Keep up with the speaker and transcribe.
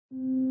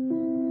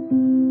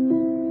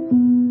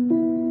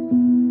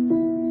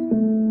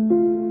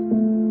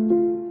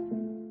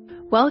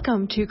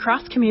Welcome to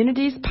Cross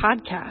Communities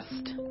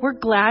Podcast. We're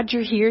glad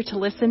you're here to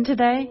listen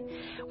today.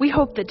 We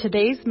hope that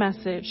today's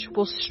message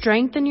will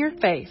strengthen your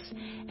faith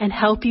and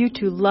help you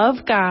to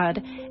love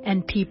God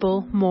and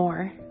people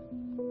more.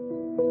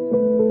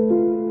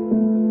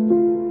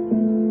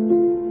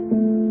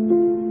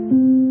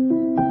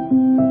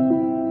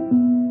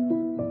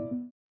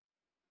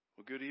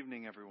 Well, good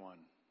evening, everyone.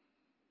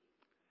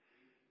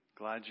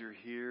 Glad you're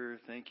here.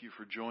 Thank you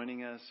for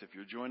joining us. If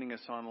you're joining us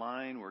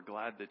online, we're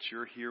glad that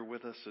you're here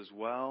with us as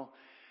well.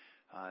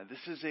 This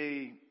is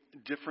a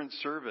different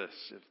service.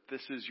 If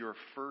this is your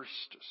first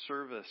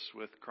service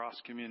with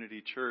Cross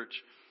Community Church,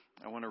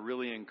 I want to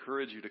really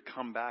encourage you to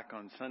come back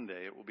on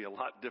Sunday. It will be a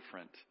lot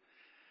different.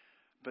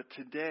 But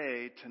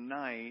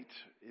tonight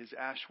is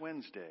Ash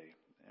Wednesday,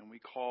 and we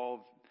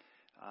call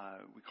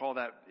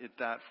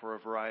that for a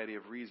variety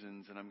of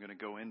reasons, and I'm going to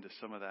go into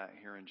some of that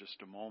here in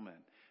just a moment.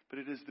 But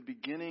it is the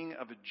beginning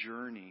of a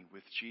journey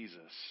with Jesus.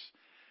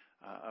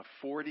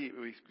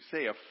 We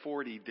say a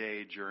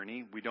 40-day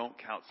journey. We don't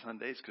count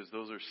Sundays because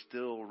those are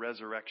still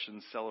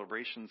Resurrection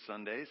Celebration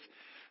Sundays.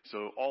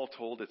 So all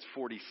told, it's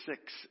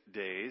 46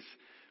 days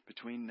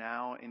between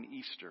now and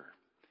Easter.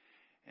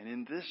 And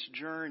in this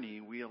journey,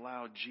 we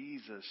allow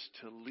Jesus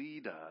to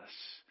lead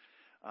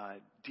us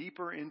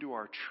deeper into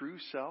our true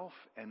self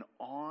and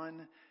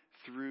on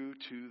through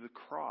to the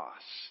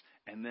cross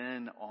and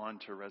then on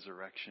to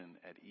resurrection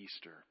at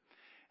Easter.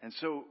 And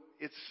so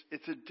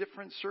it's a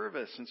different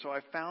service. And so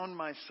I found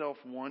myself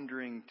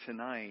wondering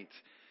tonight,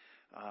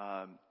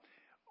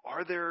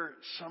 are there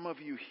some of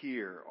you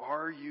here,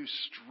 are you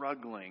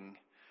struggling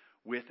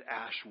with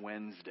Ash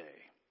Wednesday?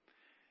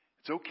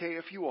 It's okay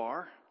if you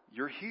are.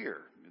 You're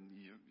here.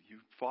 You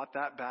fought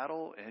that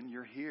battle and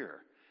you're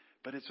here.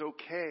 But it's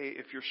okay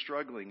if you're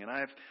struggling. And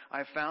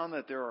I've found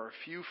that there are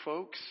a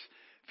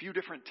few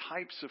different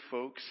types of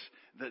folks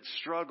that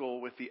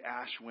struggle with the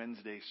Ash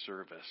Wednesday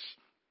service.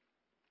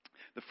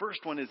 The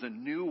first one is a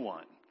new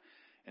one,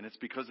 and it's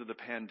because of the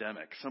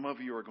pandemic. Some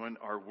of you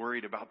are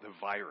worried about the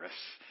virus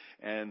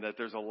and that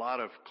there's a lot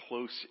of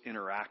close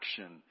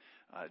interaction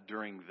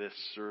during this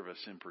service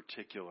in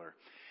particular.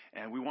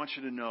 And we want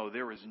you to know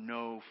there is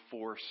no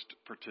forced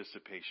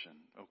participation,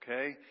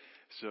 okay?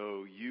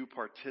 So you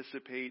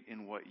participate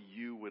in what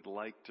you would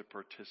like to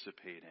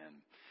participate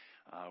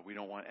in. We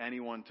don't want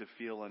anyone to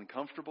feel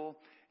uncomfortable.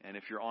 And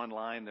if you're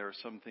online, there are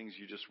some things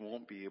you just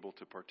won't be able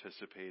to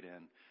participate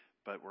in.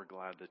 But we're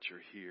glad that you're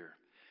here.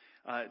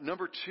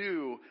 Number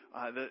two,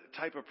 the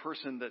type of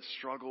person that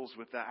struggles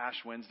with the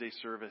Ash Wednesday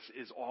service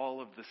is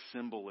all of the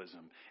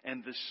symbolism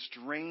and the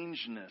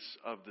strangeness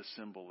of the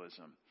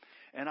symbolism.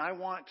 And I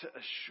want to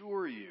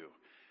assure you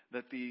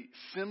that the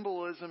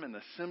symbolism and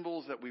the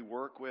symbols that we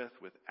work with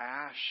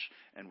ash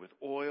and with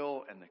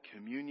oil and the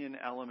communion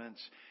elements,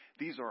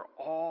 these are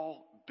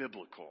all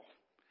biblical.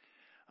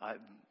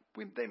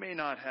 They may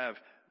not have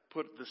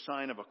put the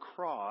sign of a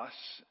cross,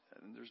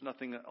 and there's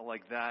nothing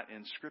like that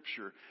in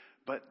Scripture,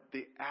 but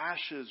the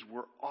ashes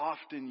were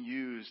often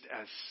used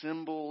as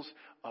symbols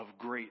of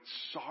great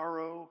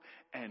sorrow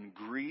and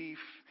grief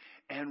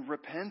and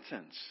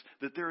repentance.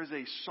 That there is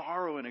a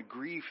sorrow and a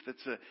grief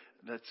that's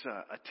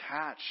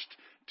attached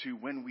to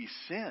when we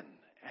sin,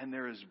 and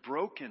there is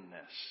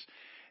brokenness.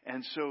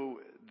 And so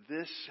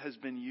this has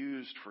been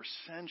used for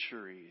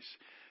centuries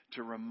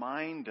to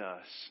remind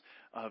us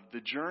of the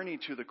journey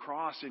to the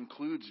cross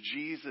includes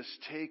Jesus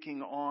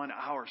taking on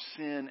our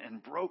sin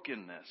and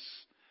brokenness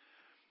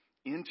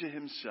into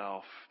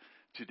himself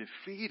to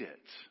defeat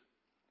it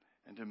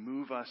and to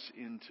move us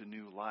into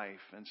new life.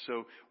 And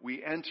so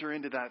we enter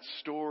into that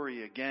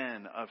story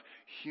again of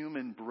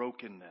human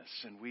brokenness,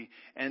 and we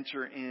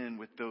enter in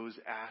with those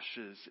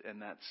ashes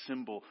and that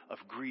symbol of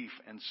grief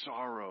and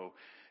sorrow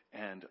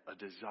and a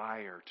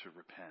desire to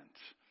repent.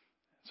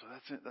 So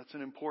that's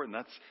an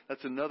important.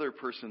 That's another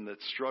person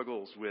that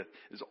struggles with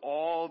is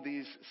all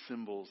these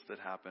symbols that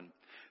happen.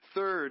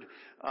 Third,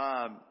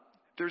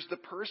 there's the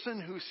person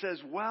who says,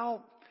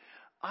 "Well,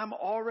 I'm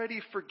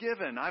already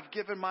forgiven. I've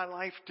given my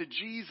life to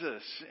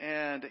Jesus,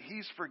 and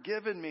He's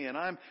forgiven me, and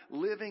I'm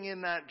living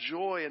in that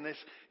joy." And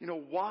this,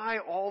 why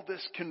all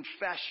this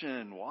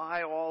confession?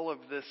 Why all of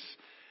this?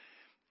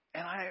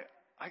 And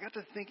I got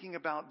to thinking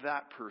about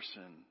that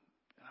person,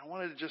 and I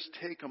wanted to just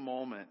take a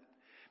moment.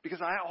 Because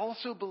I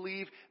also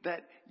believe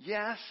that,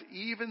 yes,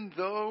 even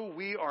though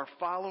we are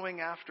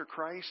following after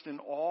Christ in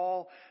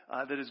all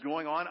that is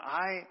going on,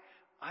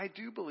 I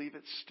do believe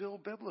it's still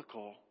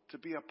biblical to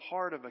be a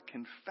part of a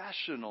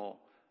confessional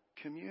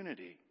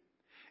community.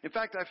 In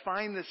fact, I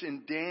find this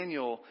in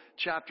Daniel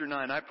chapter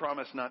 9. I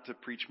promise not to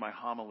preach my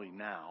homily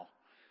now.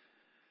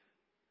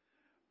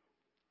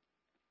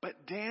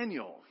 But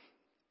Daniel,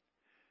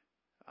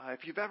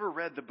 if you've ever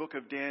read the book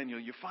of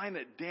Daniel, you find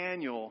that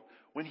Daniel,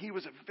 when he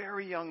was a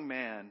very young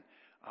man,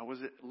 was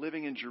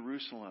living in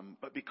Jerusalem.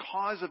 But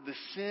because of the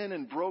sin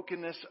and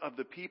brokenness of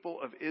the people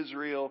of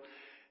Israel,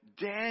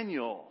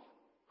 Daniel,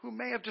 who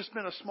may have just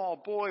been a small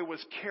boy,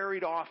 was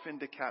carried off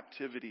into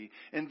captivity.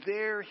 And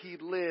there he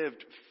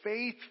lived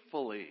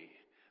faithfully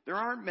There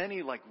aren't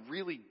many like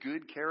really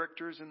good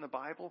characters in the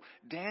Bible.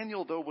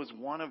 Daniel, though, was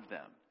one of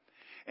them.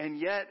 And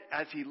yet,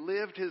 as he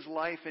lived his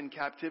life in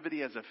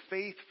captivity as a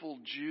faithful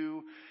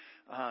Jew,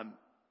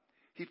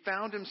 he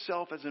found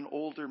himself as an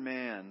older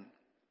man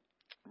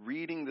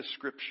reading the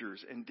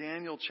scriptures. And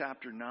Daniel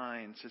chapter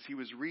 9 says he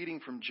was reading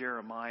from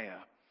Jeremiah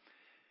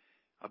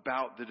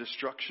about the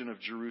destruction of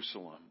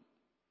Jerusalem.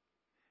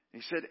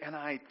 He said, "And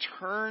I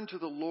turned to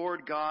the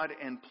Lord God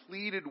and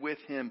pleaded with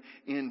him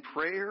in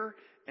prayer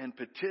and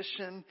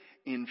petition,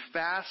 in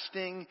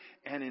fasting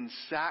and in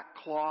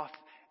sackcloth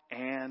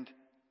and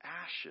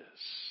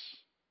ashes."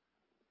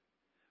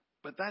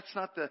 But that's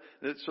not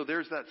so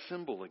there's that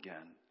symbol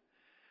again.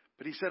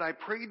 But he said, "I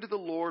prayed to the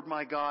Lord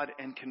my God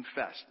and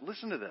confessed."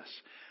 Listen to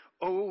this.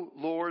 "O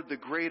Lord, the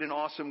great and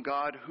awesome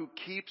God who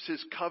keeps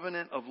his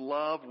covenant of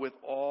love with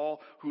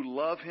all who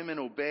love him and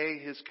obey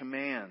his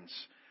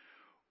commands.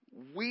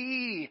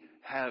 We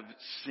have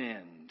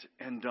sinned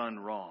and done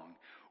wrong.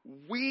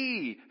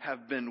 We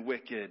have been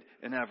wicked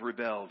and have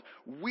rebelled.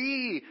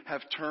 We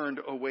have turned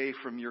away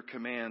from your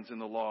commands and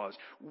the laws.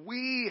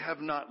 We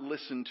have not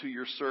listened to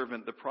your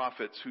servant, the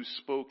prophets, who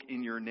spoke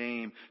in your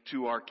name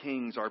to our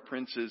kings, our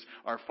princes,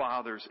 our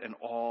fathers, and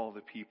all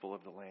the people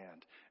of the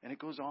land." And it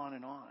goes on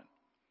and on.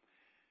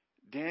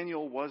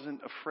 Daniel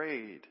wasn't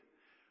afraid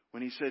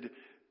when he said,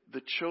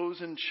 "The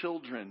chosen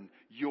children,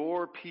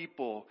 your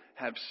people,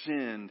 have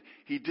sinned."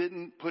 He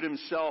didn't put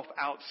himself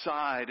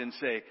outside and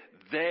say,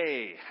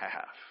 "They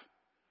have."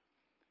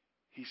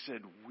 He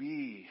said,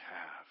 "We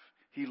have."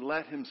 He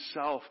let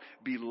himself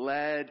be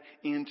led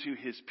into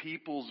his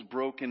people's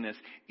brokenness,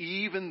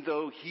 even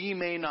though he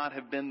may not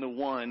have been the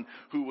one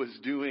who was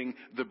doing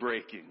the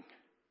breaking.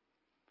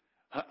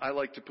 I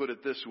like to put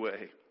it this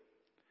way.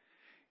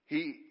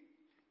 He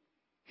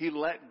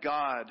let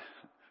God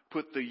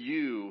put the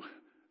you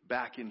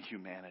back in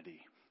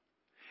humanity.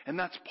 And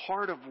that's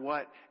part of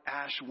what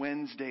Ash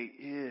Wednesday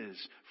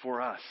is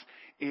for us.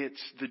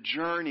 It's the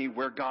journey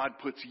where God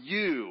puts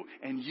you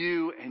and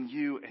you and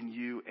you and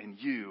you and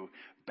you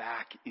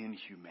back in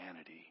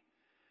humanity.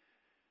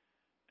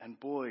 And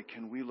boy,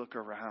 can we look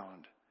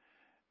around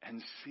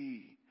and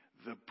see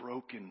the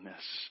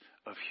brokenness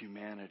of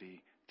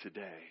humanity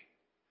today.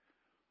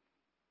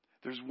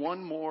 There's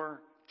one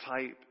more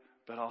type,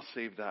 but I'll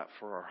save that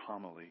for our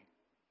homily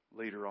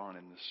later on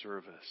in the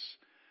service.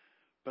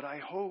 But I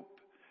hope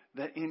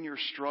that in your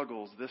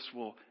struggles, this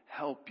will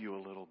help you a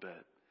little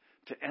bit.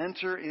 To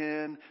enter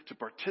in, to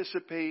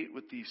participate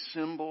with these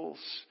symbols,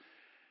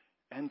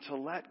 and to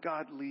let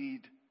God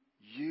lead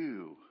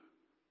you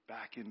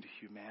back into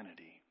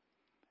humanity.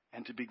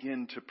 And to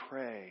begin to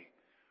pray,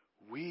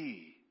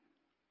 we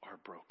are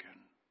broken.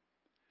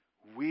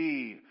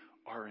 We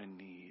are in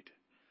need.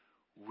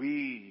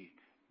 We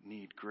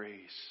need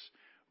grace.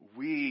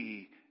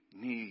 We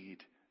need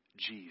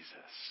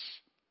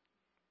Jesus.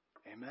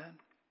 Amen?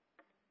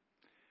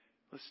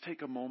 Let's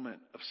take a moment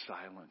of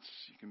silence.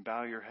 You can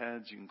bow your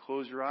heads. You can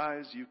close your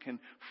eyes. You can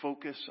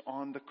focus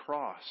on the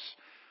cross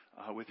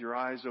with your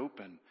eyes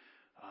open.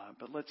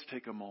 But let's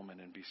take a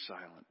moment and be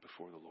silent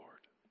before the Lord.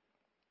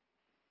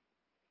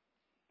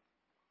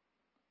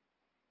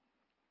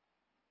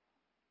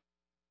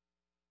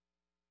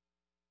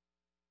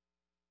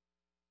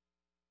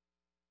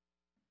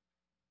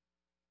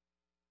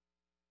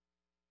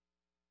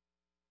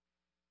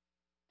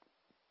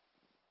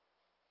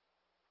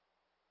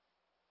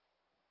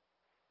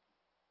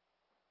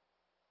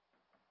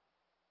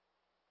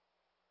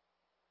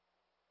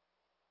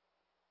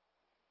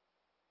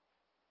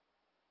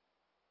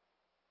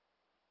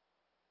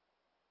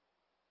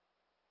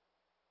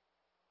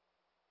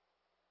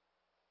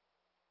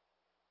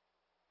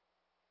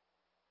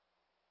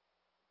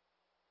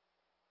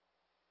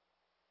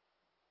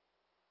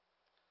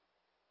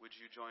 Would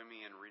you join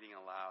me in reading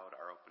aloud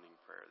our opening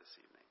prayer this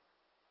evening?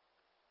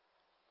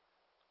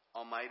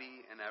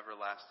 Almighty and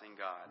everlasting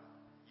God,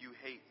 you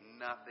hate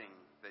nothing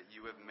that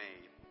you have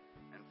made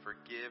and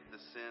forgive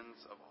the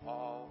sins of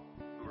all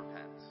who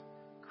repent.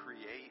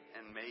 Create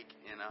and make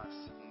in us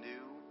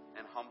new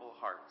and humble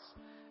hearts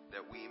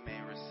that we may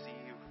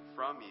receive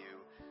from you,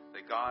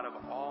 the God of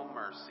all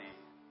mercy,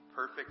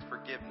 perfect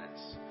forgiveness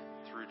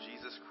through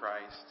Jesus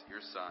Christ,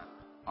 your Son,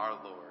 our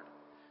Lord,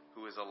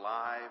 who is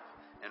alive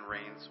and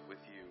reigns with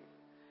you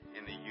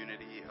in the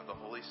unity of the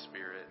Holy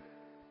Spirit,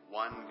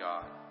 one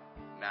God,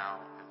 now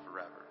and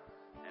forever.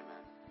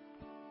 Amen.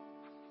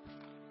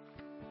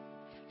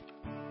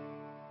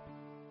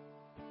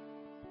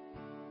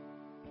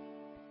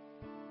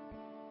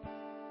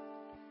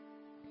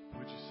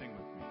 Would you sing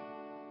with me?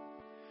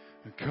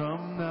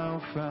 Come thou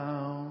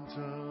fount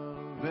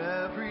of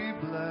every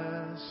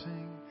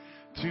blessing,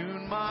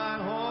 tune my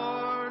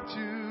heart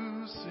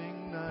to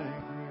sing thy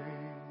grace.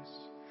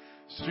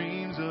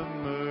 Streams of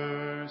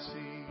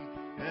mercy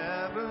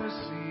ever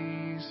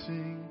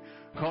ceasing,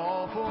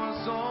 call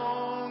for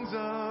songs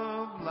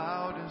of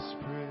loudest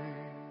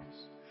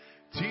praise.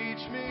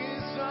 Teach me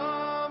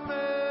some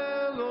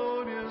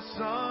melodious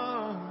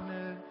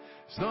sonnet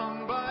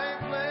sung by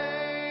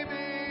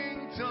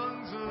flaming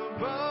tongues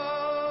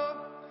above.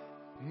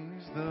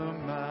 He's the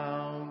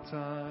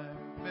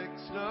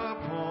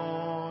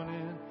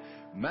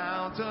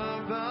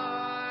of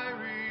thy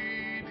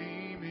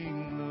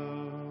redeeming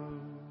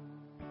love.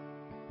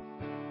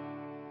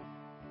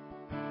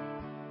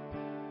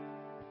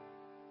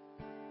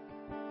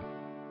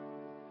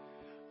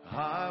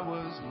 I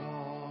was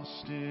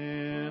lost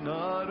in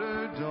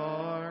utter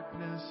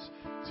darkness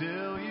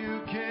till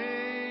you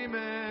came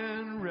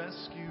and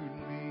rescued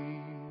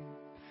me.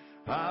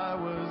 I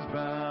was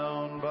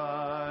bound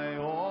by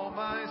all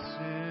my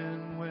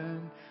sin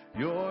when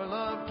your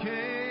love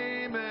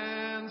came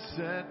and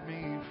set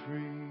me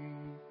free.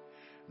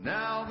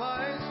 Now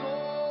my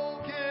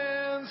soul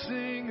can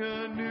sing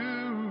a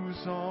new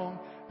song.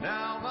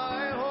 Now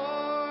my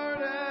heart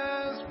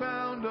has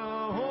found a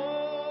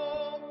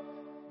home.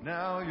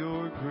 Now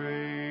your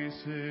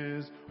grace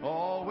is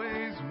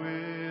always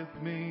with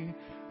me,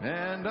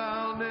 and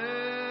I'll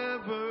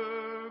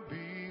never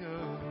be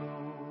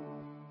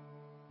alone.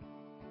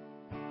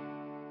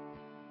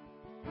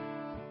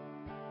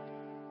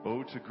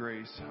 Oh, to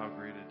grace, how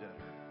great a debtor.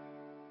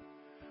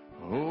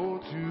 Oh,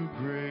 to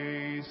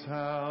grace,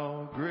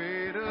 how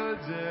great a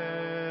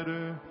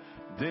debtor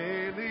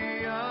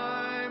daily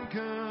I'm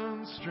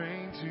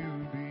constrained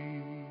to be.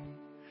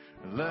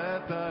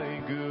 Let thy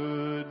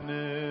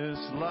goodness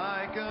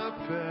like a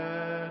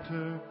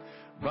fetter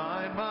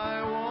bind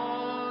my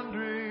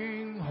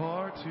wandering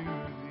heart to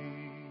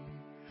thee.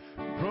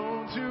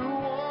 Prone to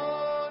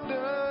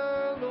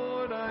wander,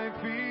 Lord, I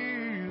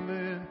feel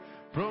it.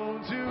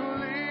 Prone to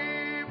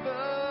leave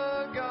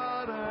the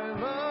God I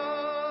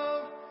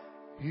love.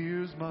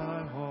 Here's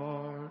my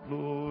heart,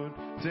 Lord,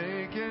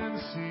 take and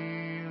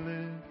seal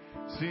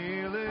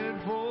it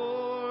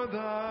for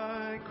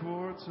thy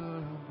courts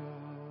above.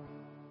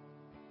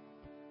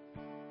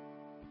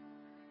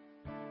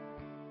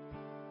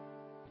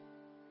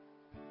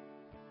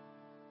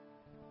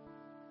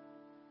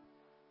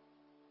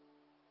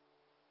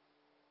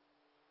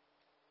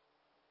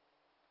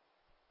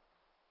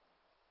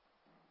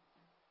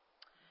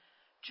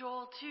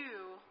 Joel 2,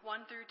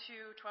 1 through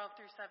 2, 12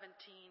 through 17.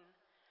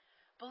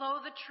 Blow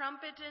the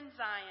trumpet in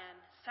Zion,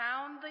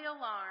 sound the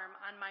alarm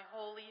on my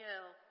holy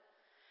hill.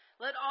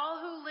 Let all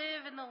who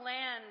live in the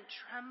land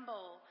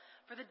tremble,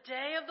 for the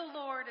day of the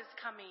Lord is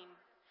coming.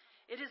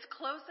 It is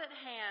close at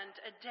hand,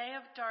 a day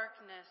of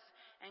darkness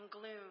and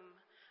gloom,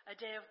 a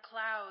day of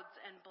clouds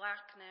and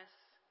blackness.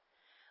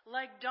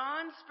 Like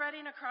dawn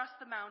spreading across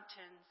the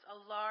mountains, a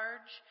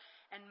large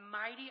and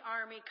mighty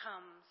army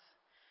comes,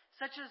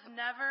 such as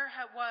never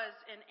was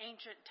in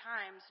ancient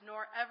times,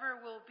 nor ever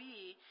will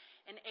be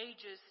in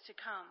ages to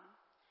come.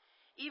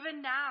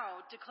 Even now,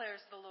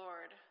 declares the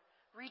Lord,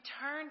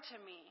 return to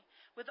me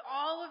with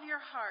all of your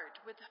heart,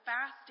 with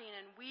fasting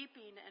and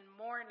weeping and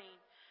mourning.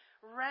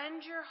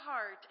 Rend your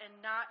heart and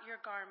not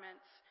your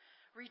garments.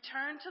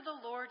 Return to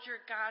the Lord your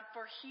God,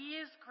 for he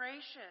is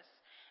gracious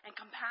and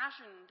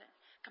compassionate,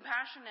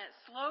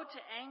 slow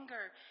to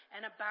anger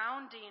and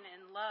abounding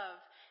in love,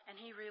 and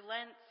he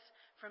relents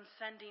from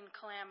sending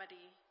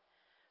calamity.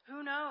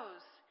 Who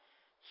knows?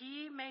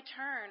 He may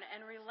turn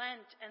and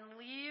relent and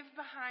leave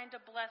behind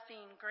a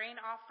blessing, grain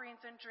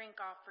offerings and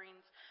drink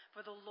offerings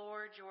for the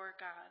Lord your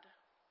God.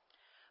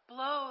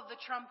 Blow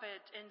the trumpet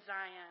in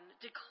Zion.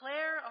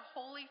 Declare a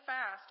holy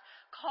fast.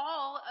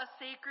 Call a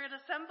sacred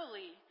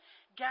assembly.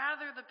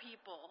 Gather the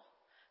people.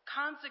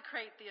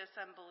 Consecrate the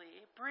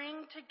assembly.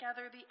 Bring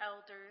together the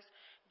elders.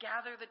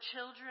 Gather the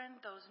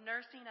children, those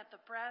nursing at the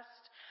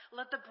breast.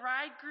 Let the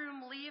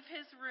bridegroom leave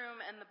his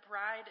room and the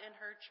bride in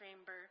her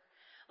chamber.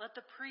 Let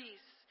the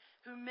priests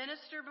who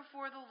minister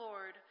before the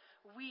Lord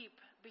weep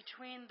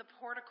between the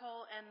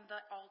portico and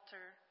the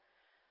altar.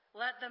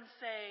 Let them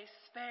say,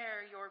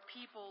 spare your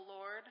people,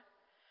 Lord.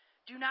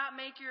 Do not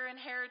make your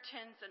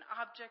inheritance an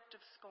object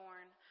of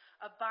scorn,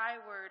 a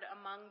byword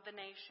among the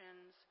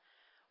nations.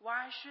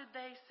 Why should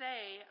they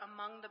say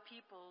among the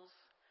peoples,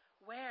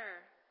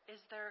 where is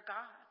their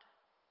God?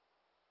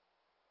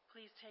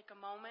 Please take a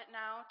moment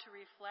now to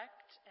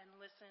reflect and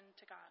listen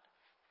to God.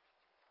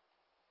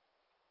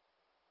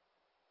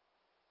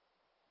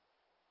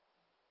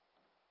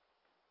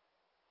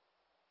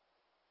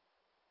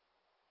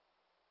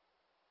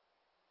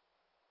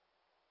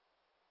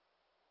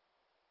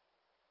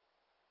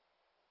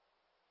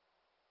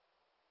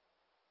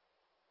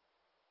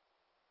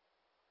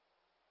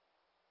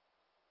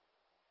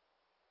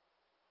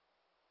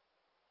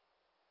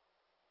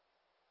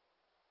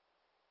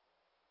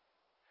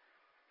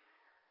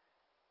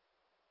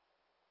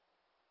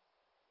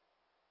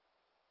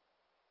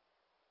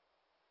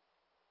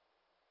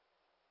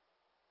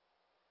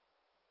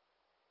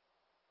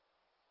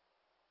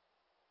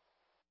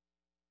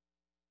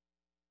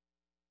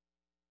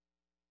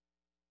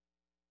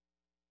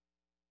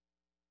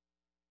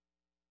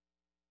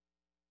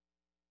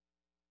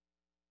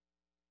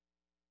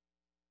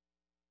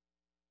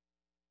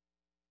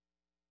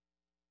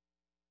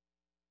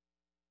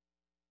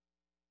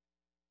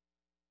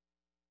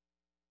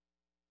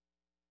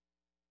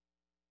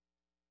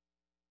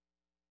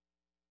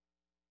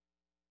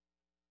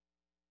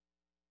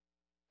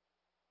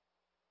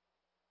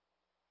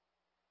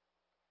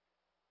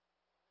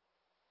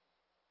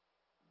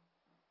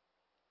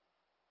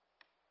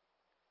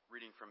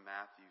 Reading from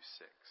Matthew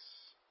 6.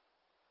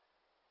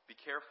 Be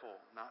careful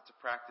not to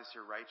practice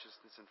your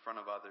righteousness in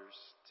front of others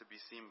to be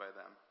seen by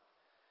them.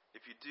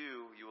 If you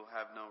do, you will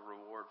have no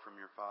reward from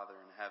your Father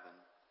in heaven.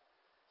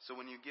 So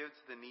when you give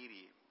to the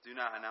needy, do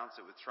not announce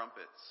it with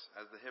trumpets,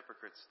 as the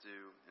hypocrites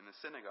do in the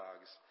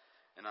synagogues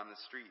and on the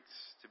streets,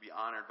 to be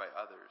honored by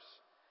others.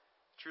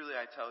 Truly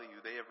I tell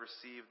you, they have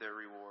received their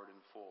reward in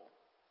full.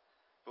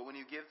 But when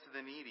you give to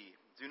the needy,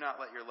 do not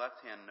let your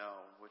left hand know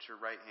what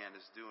your right hand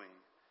is doing,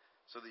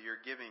 so that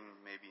your giving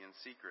may be in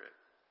secret.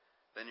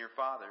 Then your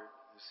Father,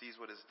 who sees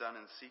what is done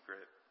in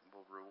secret,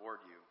 will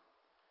reward you.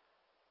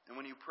 And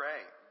when you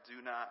pray,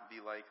 do not be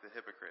like the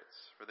hypocrites,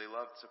 for they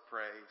love to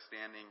pray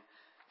standing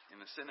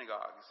in the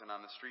synagogues and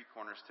on the street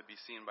corners to be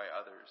seen by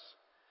others.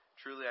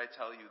 Truly I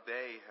tell you,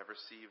 they have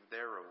received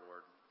their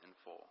reward in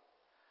full.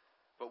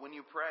 But when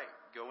you pray,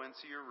 go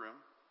into your room,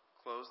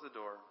 close the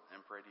door,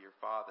 and pray to your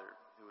Father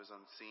who is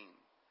unseen.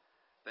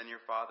 Then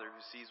your Father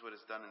who sees what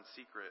is done in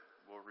secret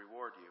will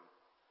reward you.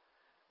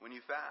 When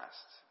you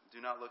fast,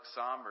 do not look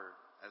somber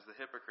as the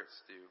hypocrites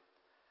do,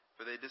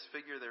 for they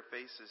disfigure their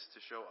faces to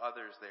show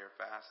others they are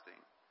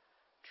fasting.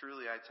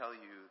 Truly I tell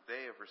you,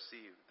 they have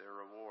received their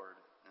reward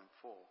in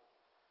full.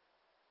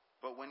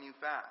 But when you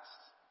fast,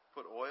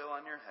 put oil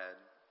on your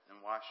head and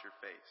wash your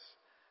face,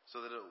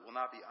 so that it will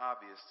not be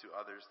obvious to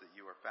others that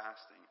you are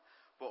fasting,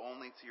 but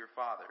only to your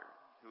Father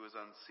who is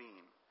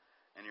unseen.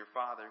 And your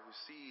Father who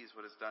sees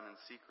what is done in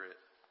secret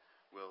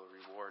will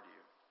reward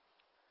you.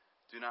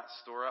 Do not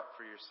store up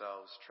for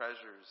yourselves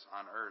treasures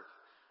on earth,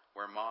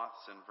 where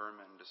moths and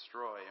vermin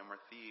destroy and where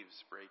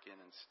thieves break in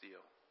and steal.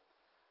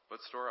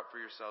 But store up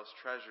for yourselves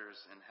treasures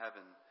in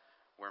heaven,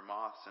 where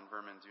moths and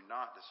vermin do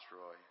not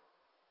destroy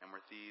and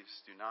where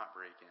thieves do not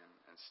break in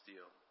and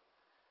steal.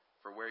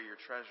 For where your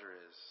treasure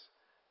is,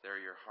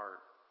 there your heart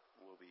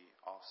will be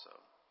also.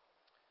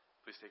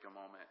 Please take a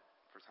moment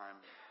for time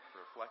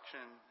for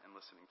reflection and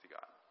listening to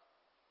God.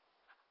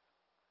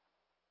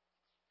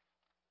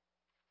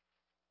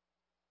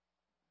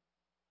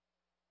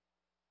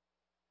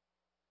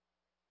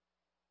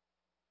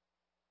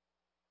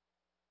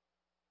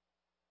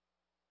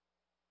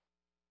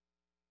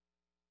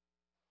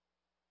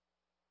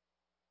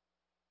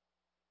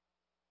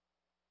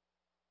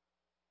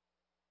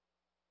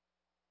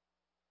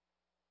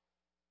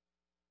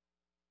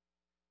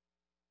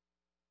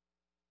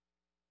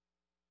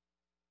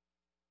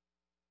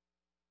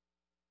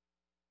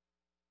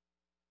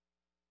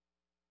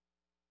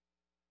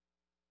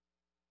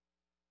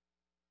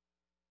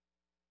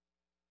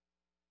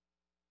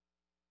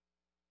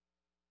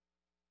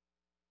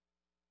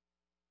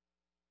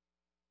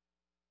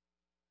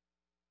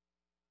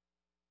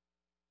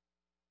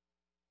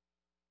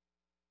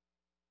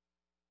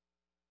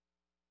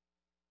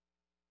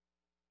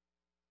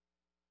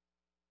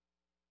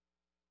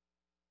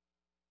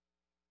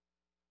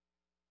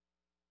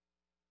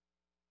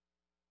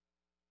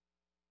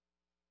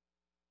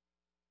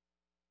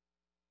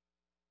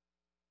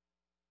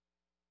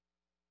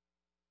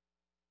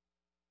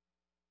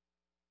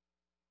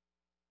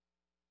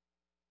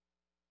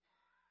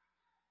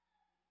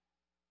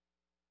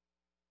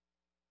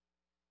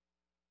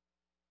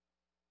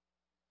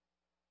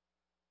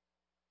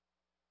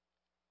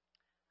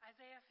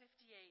 Isaiah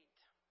 58,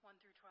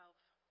 1 through 12.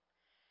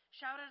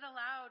 Shout it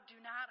aloud, do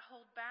not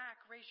hold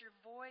back. Raise your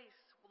voice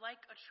like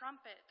a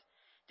trumpet.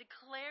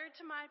 Declare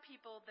to my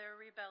people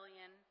their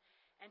rebellion,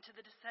 and to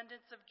the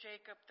descendants of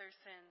Jacob their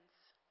sins.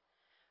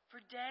 For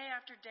day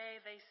after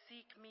day they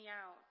seek me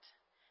out.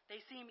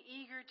 They seem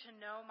eager to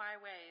know my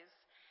ways,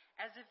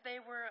 as if they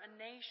were a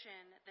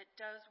nation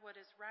that does what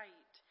is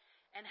right,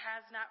 and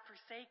has not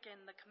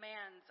forsaken the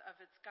commands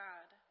of its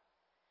God.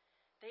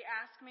 They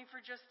ask me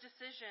for just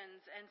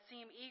decisions and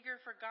seem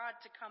eager for God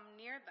to come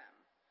near them.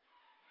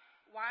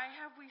 Why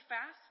have we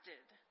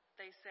fasted,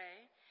 they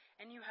say,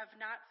 and you have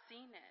not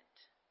seen it?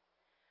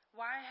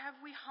 Why have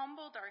we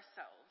humbled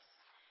ourselves,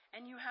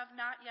 and you have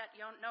not yet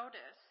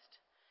noticed?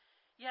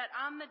 Yet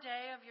on the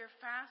day of your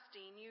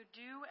fasting you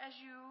do as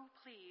you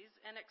please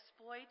and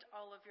exploit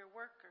all of your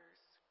workers.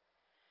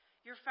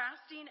 Your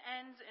fasting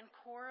ends in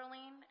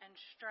quarreling and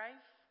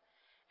strife,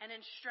 and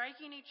in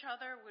striking each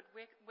other with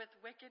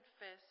wicked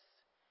fists.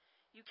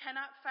 You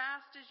cannot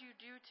fast as you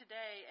do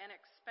today and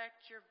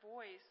expect your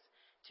voice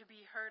to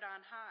be heard on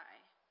high.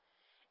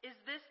 Is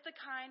this the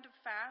kind of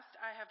fast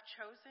I have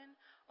chosen,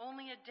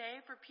 only a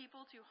day for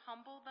people to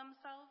humble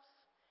themselves?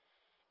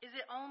 Is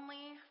it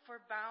only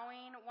for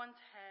bowing one's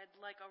head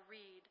like a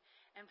reed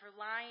and for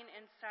lying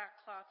in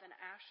sackcloth and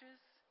ashes?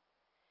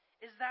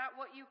 Is that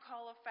what you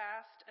call a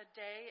fast, a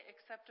day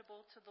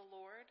acceptable to the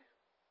Lord?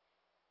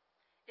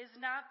 Is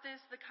not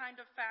this the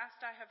kind of fast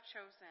I have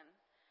chosen?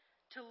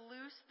 To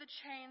loose the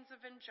chains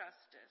of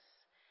injustice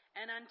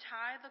and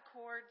untie the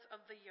cords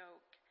of the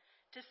yoke,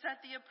 to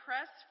set the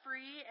oppressed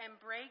free and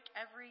break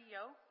every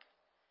yoke?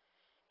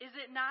 Is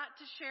it not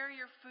to share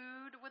your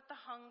food with the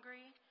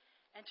hungry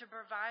and to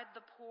provide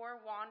the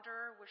poor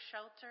wanderer with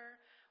shelter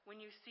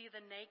when you see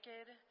the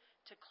naked,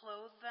 to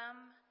clothe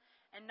them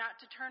and not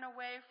to turn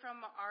away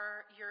from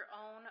your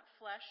own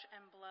flesh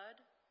and blood?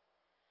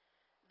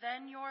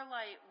 Then your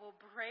light will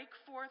break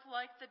forth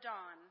like the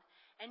dawn,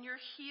 and your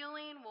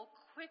healing will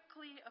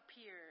quickly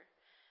appear.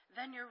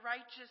 Then your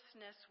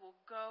righteousness will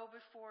go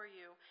before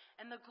you,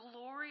 and the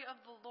glory of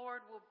the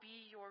Lord will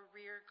be your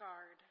rear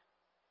guard.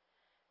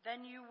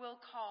 Then you will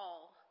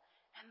call,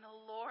 and the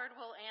Lord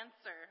will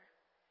answer.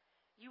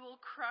 You will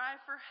cry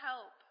for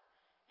help,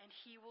 and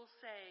he will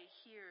say,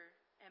 "Here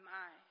am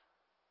I."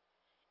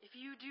 If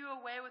you do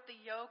away with the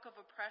yoke of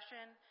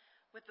oppression,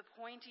 with the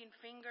pointing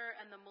finger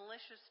and the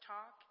malicious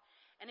talk,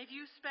 and if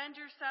you spend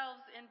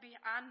yourselves on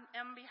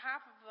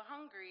behalf of the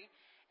hungry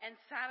and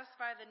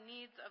satisfy the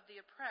needs of the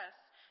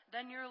oppressed,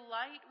 then your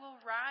light will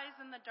rise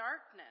in the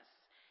darkness,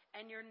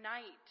 and your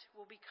night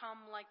will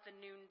become like the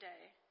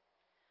noonday.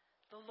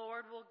 The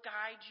Lord will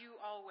guide you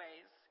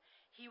always.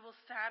 He will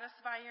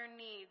satisfy your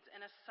needs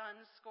in a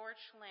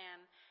sun-scorched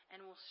land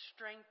and will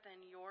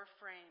strengthen your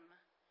frame.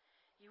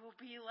 You will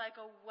be like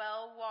a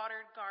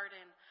well-watered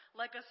garden,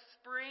 like a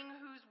spring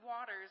whose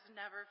waters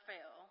never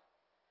fail.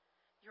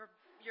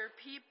 Your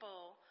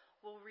people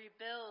will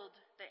rebuild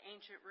the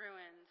ancient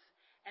ruins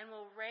and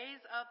will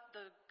raise up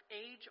the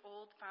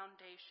age-old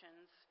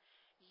foundations.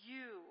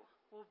 You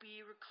will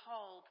be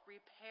called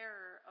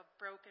repairer of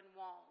broken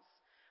walls,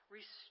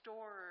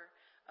 restorer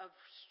of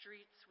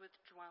streets with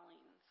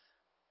dwellings.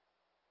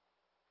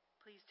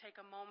 Please take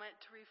a moment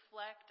to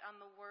reflect on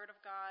the Word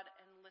of God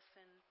and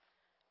listen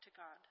to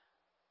God.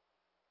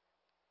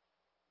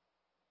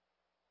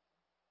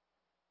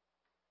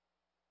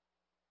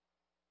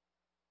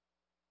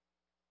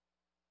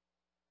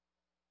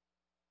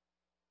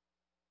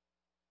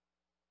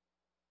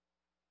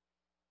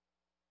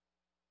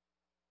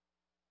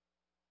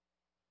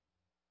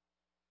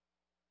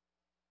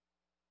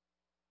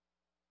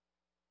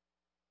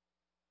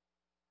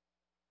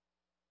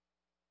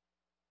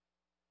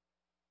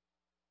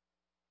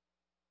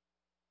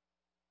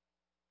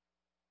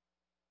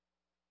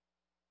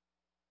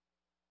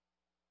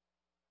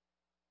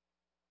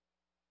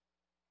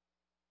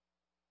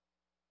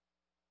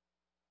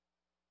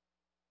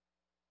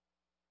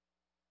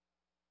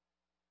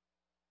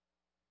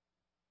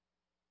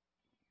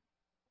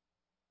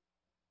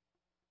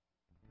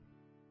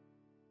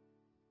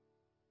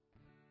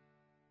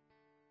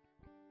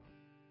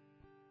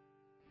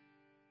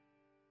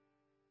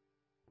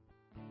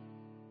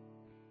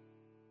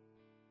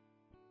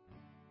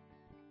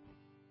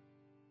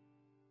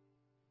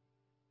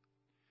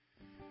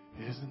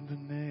 Isn't the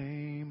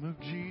name of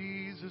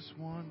Jesus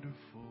wonderful?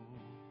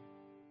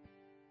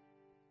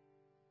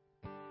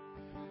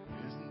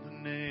 Isn't the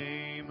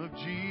name of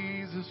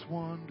Jesus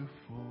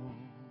wonderful?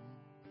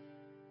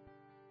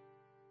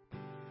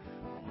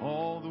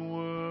 All the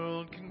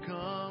world can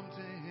come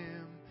to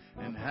him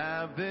and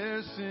have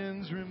their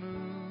sins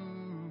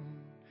removed.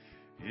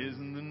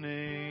 Isn't the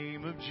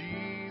name of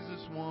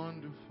Jesus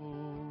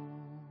wonderful?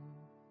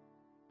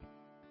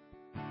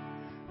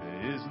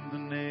 Isn't the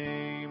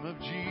name of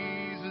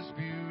Jesus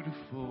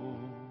beautiful?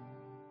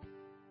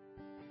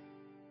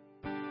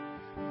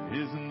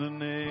 Isn't the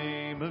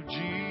name of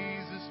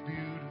Jesus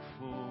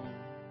beautiful?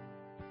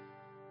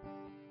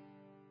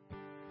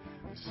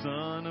 The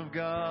Son of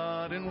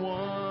God and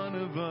one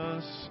of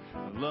us,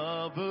 the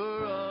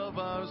lover of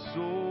our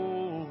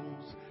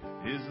souls.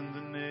 Isn't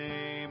the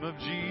name of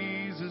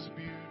Jesus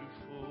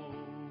beautiful?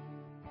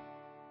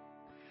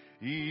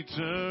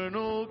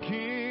 Eternal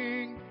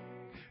King,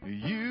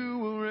 you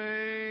will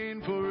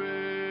reign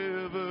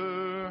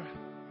forever,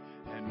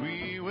 and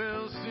we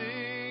will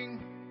sing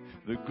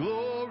the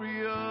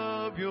glory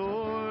of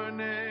your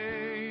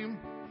name.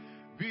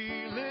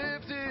 Be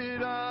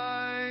lifted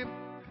high,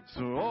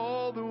 so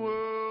all the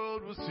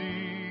world will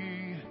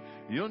see.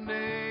 Your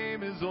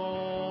name is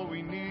all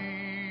we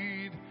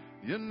need.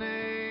 Your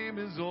name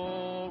is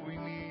all we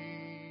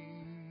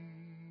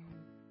need.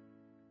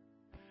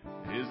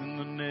 Isn't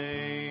the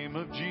name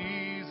of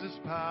Jesus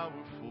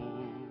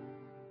powerful?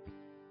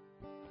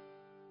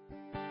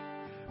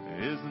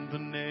 Isn't the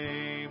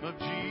name of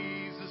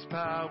Jesus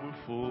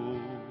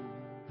powerful?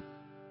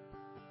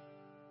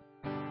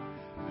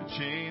 The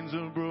chains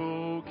are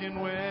broken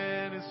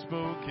when it's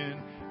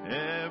spoken.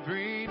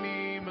 Every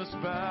knee must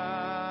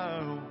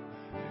bow.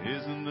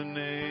 Isn't the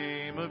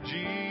name of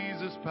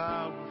Jesus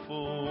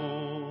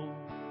powerful?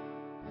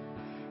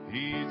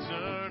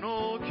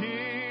 Eternal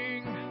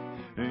King,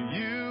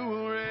 you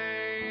will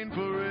reign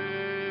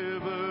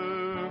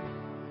forever,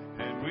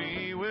 and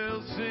we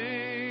will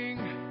sing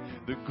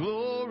the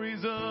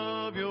glories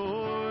of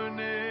your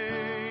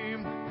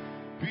name.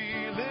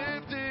 Be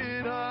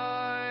lifted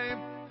high,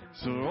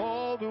 so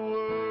all the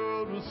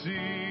world will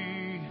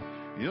see.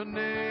 Your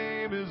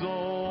name is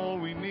all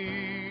we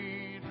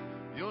need.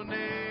 Your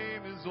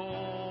name is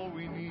all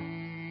we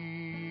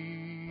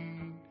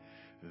need.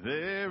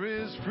 There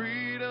is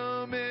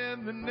freedom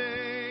in the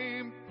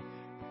name.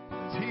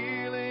 There's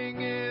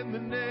healing in the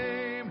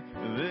name.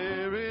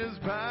 There is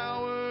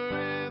power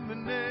in the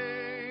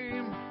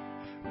name.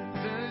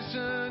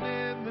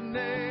 In the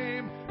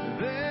name,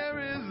 there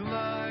is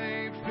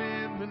life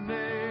in the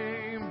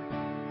name.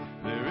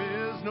 There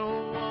is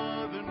no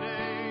other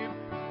name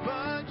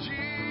but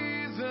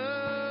Jesus.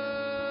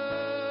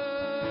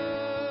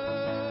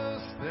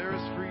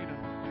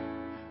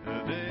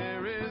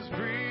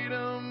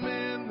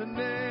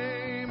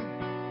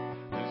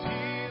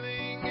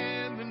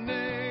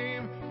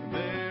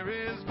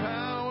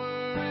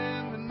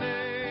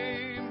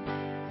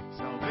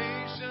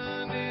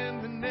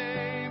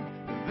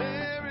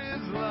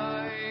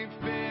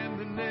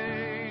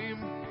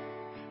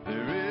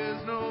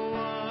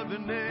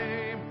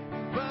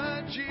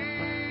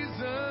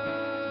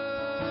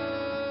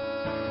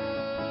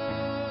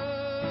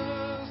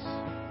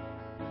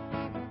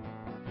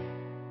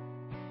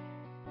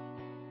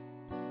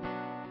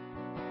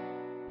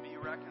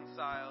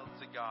 reconciled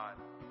to God.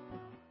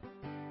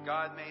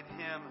 God made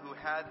him who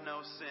had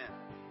no sin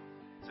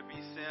to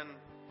be sin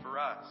for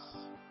us,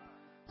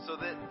 so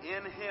that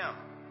in him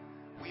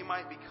we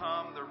might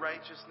become the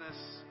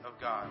righteousness of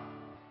God.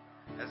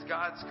 As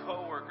God's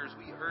co-workers,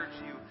 we urge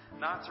you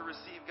not to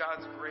receive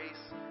God's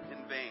grace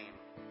in vain.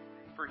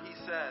 For he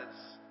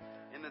says,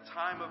 "In the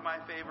time of my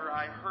favor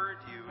I heard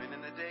you, and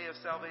in the day of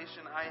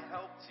salvation I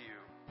helped you."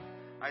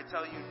 I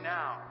tell you,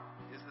 now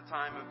is the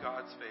time of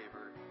God's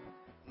favor.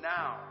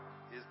 Now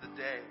is the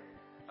day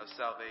of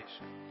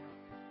salvation.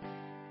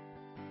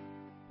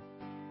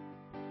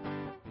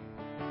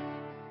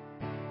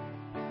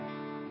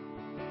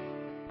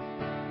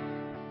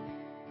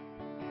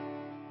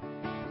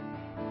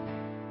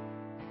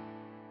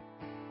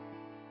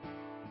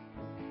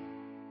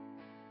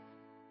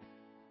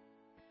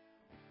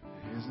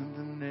 Isn't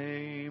the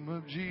name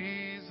of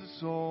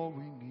Jesus all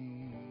we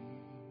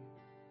need?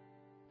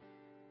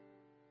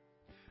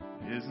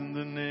 Isn't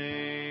the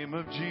name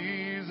of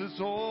Jesus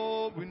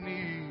all we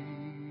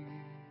need?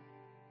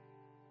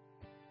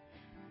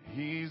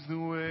 He's the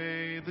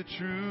way, the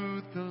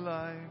truth, the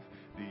life,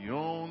 the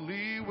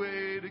only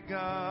way to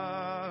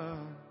God.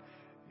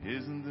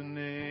 Isn't the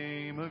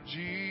name of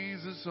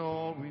Jesus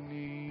all we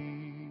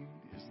need?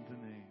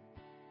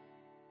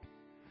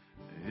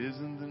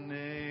 Isn't the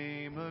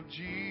name of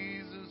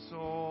Jesus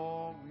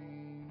all we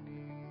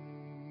need?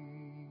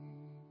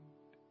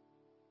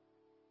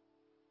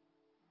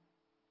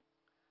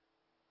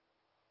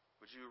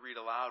 Would you read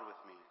aloud with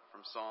me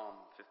from Psalm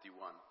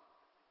 51?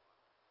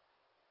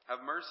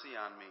 Have mercy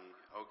on me,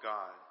 O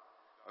God,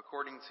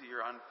 according to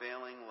your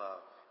unfailing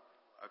love.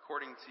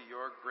 According to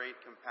your great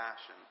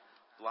compassion,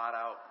 blot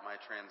out my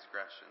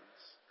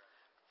transgressions.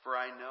 For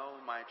I know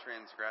my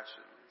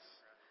transgressions,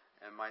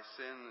 and my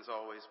sin is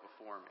always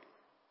before me.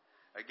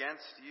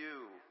 Against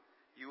you,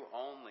 you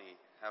only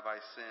have I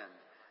sinned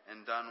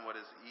and done what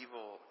is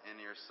evil in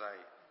your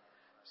sight.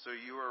 So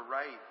you are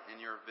right in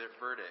your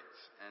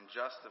verdict and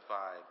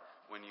justified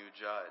when you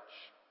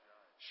judge.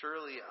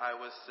 Surely I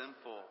was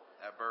sinful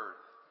at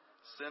birth,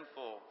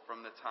 sinful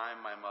from the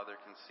time my mother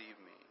conceived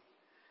me.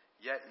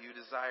 Yet you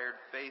desired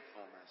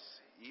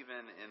faithfulness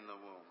even in the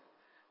womb,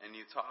 and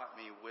you taught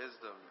me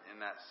wisdom in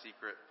that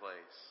secret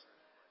place.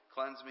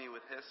 Cleanse me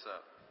with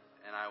hyssop,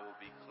 and I will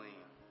be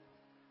clean.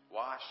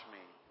 Wash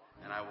me,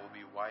 and I will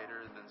be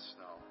whiter than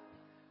snow.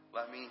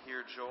 Let me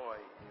hear joy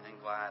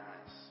and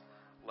gladness.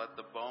 Let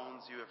the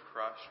bones you have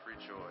crushed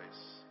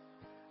rejoice.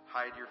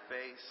 Hide your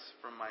face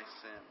from my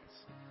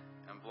sins,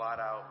 and blot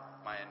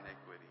out my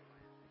iniquity.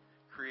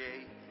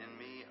 Create in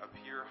me a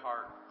pure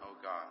heart, O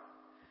God,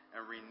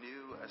 and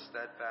renew a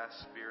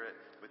steadfast spirit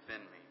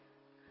within me.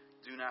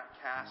 Do not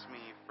cast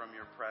me from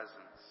your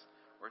presence,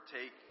 or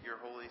take your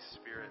Holy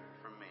Spirit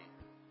from me.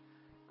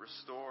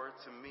 Restore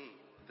to me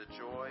the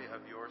joy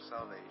of your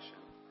salvation,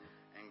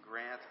 and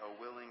grant a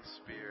willing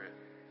spirit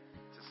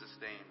to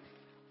sustain me.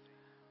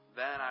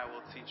 Then I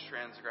will teach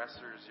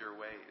transgressors your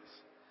ways,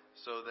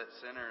 so that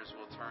sinners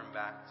will turn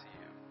back to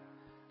you.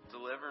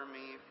 Deliver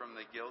me from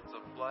the guilt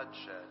of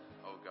bloodshed,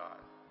 O God,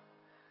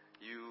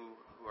 you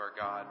who are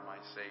God, my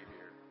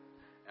Savior,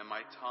 and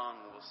my tongue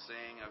will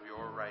sing of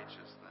your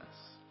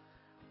righteousness.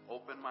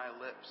 Open my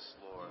lips,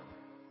 Lord,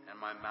 and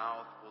my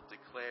mouth will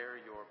declare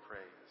your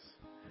praise.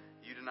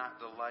 You do not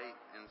delight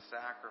in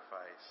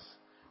sacrifice,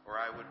 or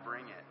I would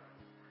bring it.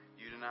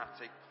 You do not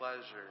take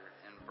pleasure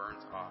in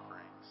burnt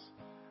offerings.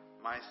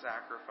 My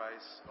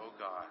sacrifice, O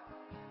God,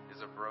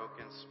 is a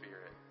broken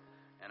spirit,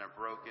 and a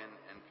broken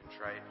and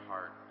contrite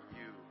heart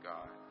you,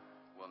 God,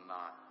 will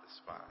not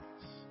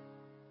despise.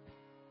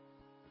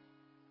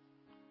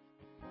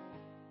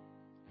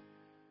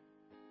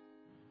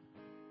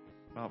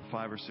 About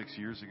 5 or 6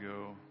 years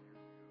ago,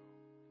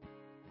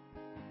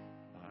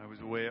 I was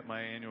away at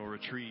my annual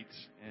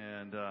retreat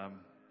and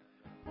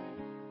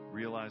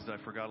realized I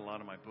forgot a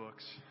lot of my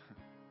books.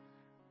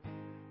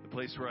 The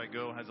place where I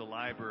go has a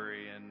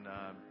library, and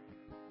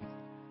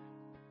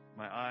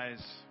my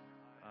eyes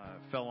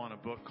fell on a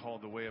book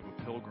called The Way of a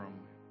Pilgrim,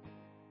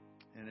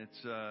 and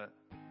it's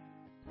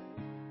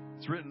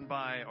written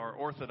by our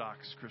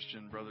Orthodox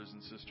Christian brothers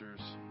and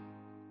sisters,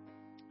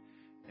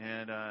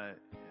 and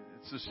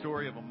it's the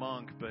story of a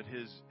monk, but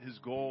his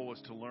goal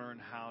was to learn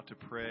how to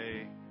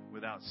pray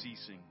without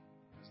ceasing,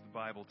 as the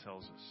Bible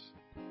tells us.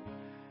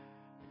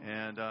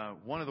 And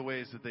one of the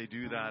ways that they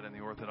do that in the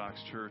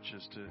Orthodox Church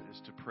is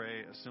to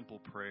pray a simple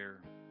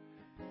prayer.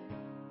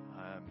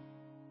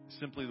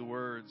 Simply the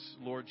words,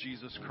 Lord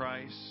Jesus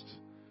Christ,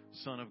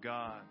 Son of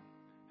God,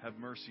 have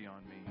mercy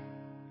on me.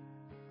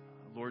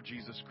 Lord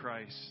Jesus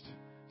Christ,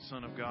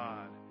 Son of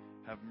God,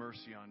 have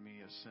mercy on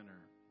me, a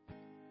sinner.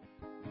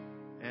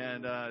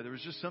 And there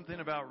was just something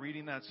about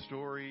reading that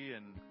story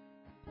and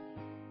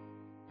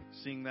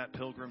seeing that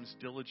pilgrim's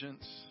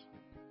diligence.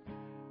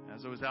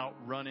 As I was out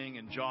running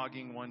and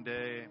jogging one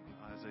day,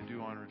 as I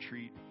do on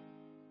retreat,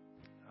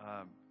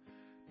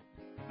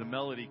 the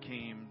melody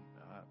came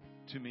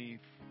to me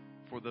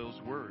for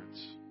those words.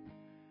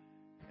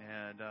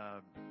 And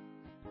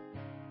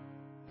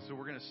so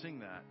we're going to sing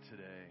that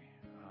today.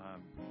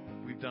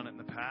 We've done it in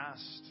the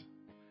past.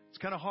 It's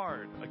kind of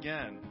hard.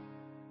 Again,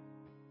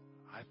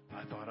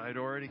 I thought I'd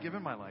already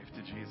given my life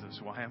to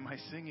Jesus. Why am I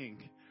singing,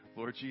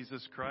 Lord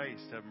Jesus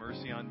Christ, have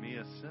mercy on me,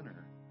 a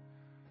sinner?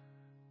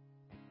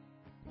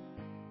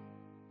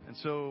 And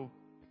so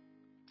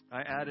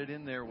I added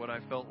in there what I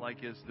felt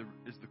like is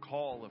the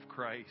call of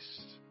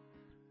Christ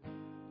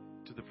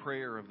to the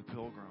prayer of the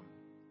pilgrim.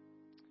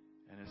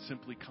 And it's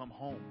simply, come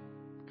home.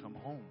 Come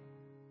home.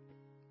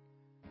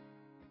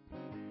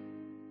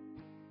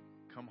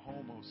 Come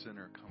home, O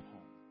sinner, come home.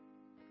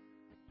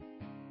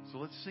 So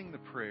let's sing the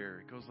prayer.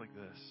 It goes like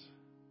this.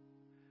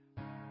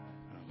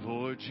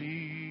 Lord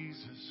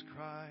Jesus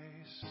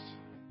Christ,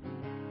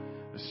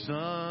 the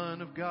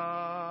Son of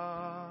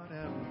God,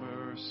 have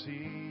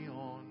mercy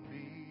on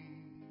me.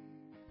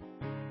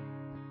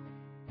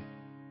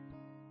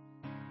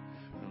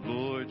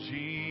 Lord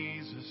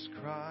Jesus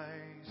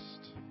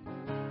Christ,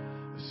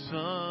 the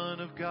Son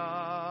of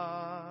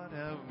God,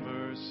 have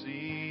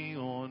mercy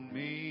on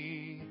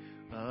me,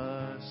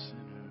 a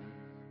sinner.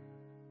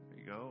 There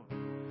you go.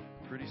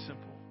 Pretty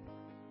simple.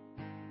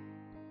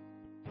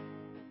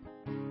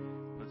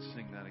 Let's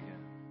sing that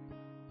again.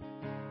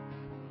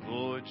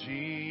 Lord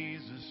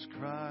Jesus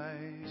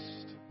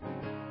Christ,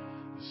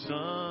 the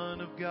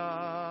Son of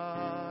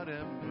God,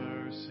 have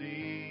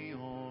mercy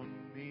on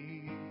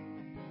me.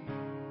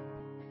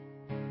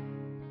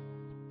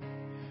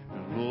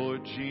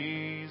 Lord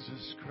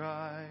Jesus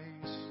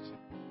Christ,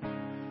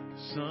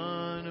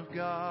 Son of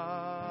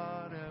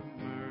God, have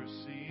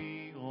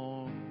mercy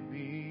on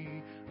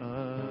me,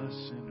 a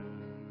sinner.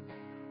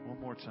 One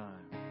more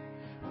time.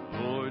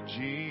 Lord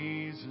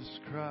Jesus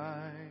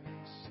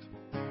Christ,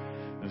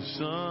 the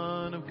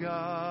Son of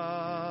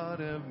God,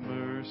 have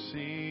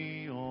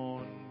mercy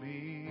on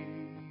me.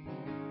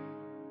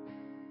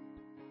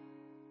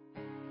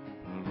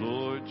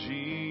 Lord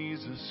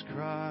Jesus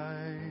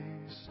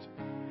Christ,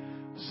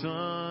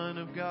 Son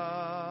of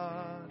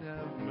God,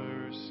 have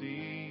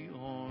mercy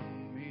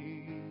on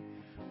me,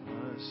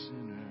 a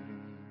sinner.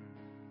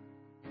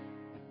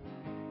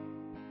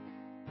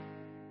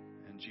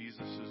 And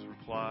Jesus'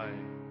 reply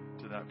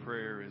to that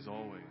prayer is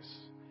always,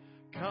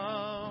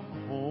 come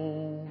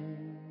home.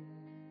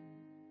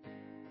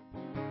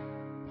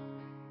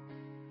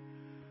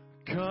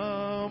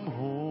 Come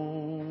home.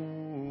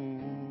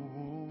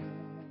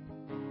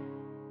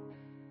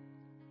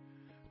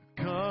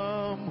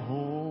 Come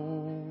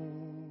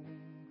home,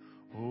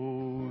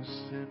 O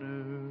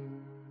sinner,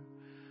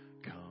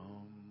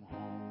 come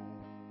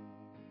home.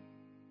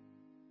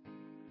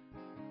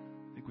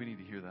 I think we need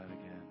to hear that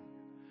again.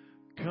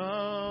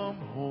 Come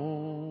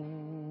home.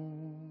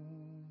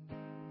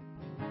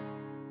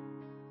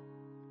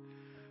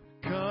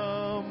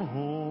 Come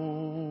home.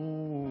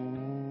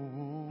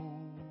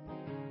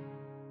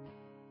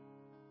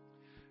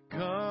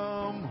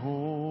 Come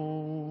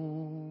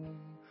home,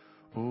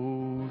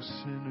 O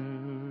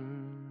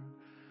sinner,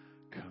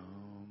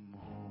 come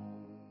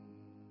home.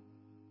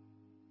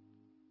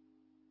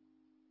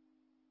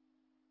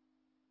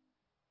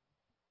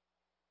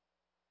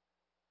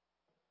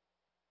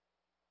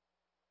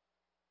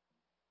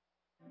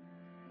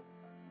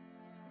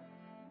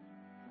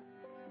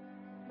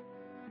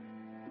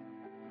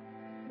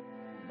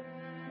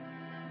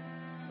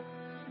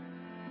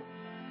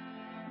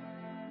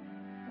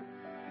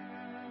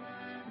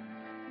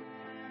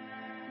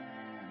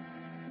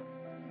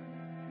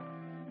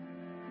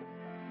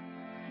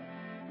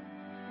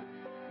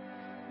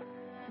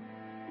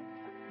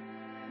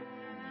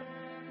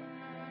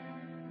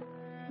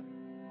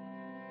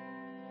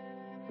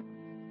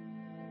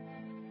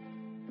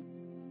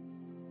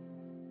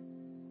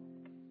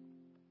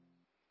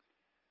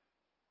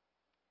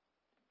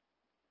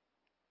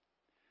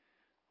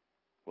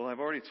 Well, I've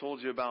already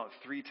told you about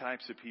 3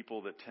 types of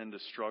people that tend to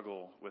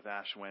struggle with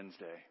Ash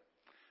Wednesday.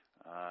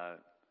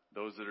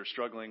 Those that are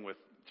struggling with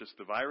just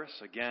the virus,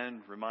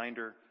 again,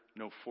 reminder,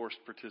 no forced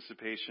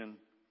participation.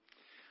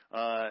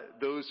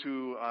 Those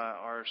who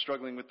are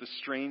struggling with the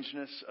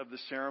strangeness of the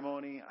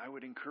ceremony, I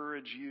would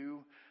encourage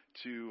you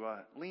to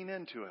lean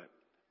into it.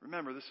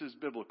 Remember, this is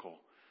biblical.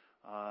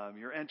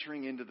 You're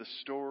entering into the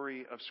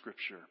story of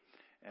Scripture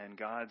and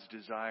God's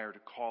desire to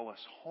call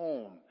us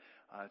home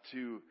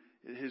to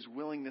His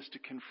willingness to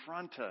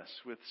confront us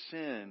with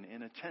sin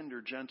in a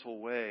tender, gentle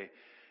way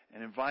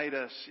and invite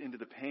us into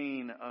the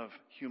pain of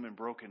human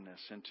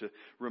brokenness and to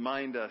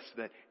remind us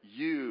that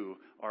you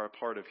are a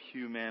part of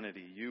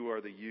humanity. You are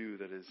the you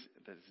that is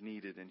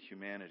needed in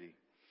humanity.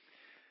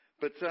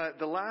 But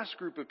the last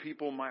group of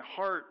people my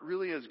heart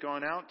really has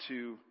gone out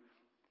to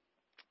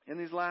in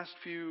these last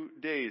few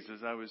days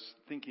as I was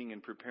thinking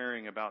and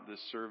preparing about this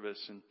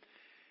service.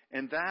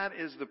 And that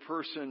is the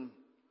person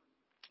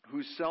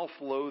whose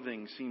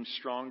self-loathing seems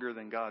stronger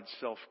than God's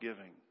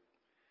self-giving.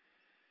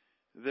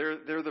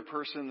 They're the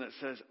person that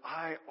says,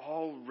 I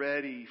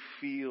already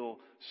feel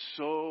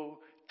so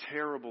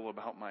terrible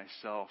about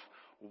myself.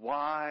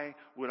 Why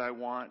would I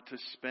want to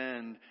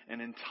spend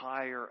an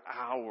entire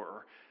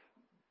hour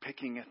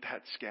picking at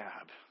that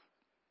scab?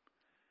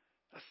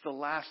 That's the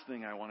last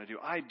thing I want to do.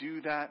 I do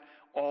that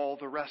all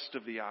the rest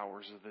of the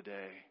hours of the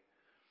day.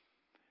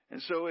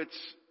 And so it's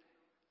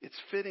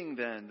fitting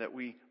then that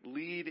we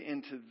lead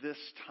into this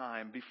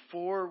time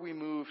before we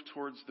move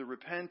towards the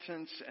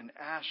repentance and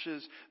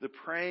ashes, the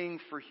praying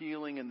for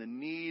healing and the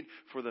need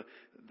for the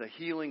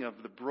healing of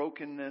the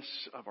brokenness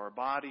of our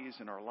bodies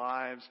and our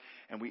lives.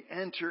 And we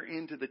enter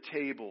into the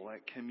table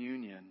at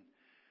communion.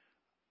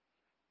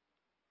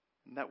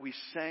 And that we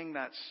sang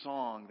that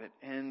song that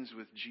ends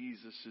with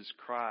Jesus'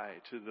 cry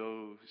to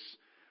those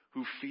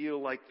who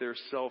feel like their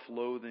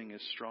self-loathing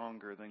is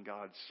stronger than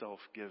God's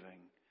self-giving.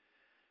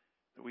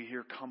 That we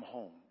hear, come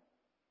home.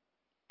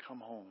 Come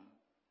home.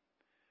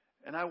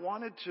 And I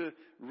wanted to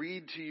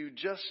read to you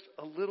just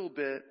a little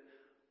bit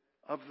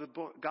of the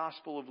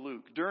Gospel of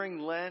Luke. During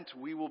Lent,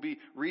 we will be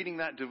reading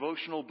that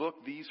devotional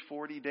book, These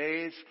 40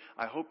 Days.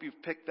 I hope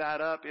you've picked that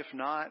up. If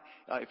not,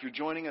 if you're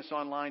joining us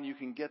online, you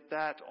can get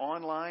that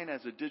online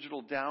as a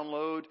digital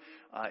download.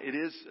 It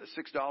is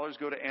 $6.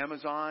 Go to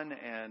Amazon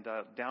and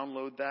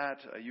download that.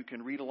 You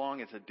can read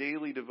along. It's a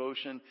daily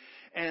devotion.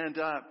 And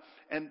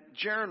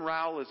Jaron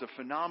Rowell is a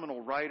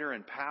phenomenal writer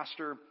and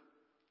pastor,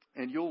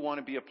 and you'll want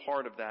to be a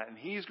part of that. And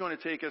he's going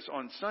to take us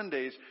on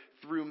Sundays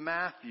through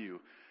Matthew.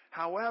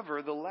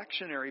 However, the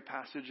lectionary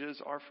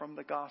passages are from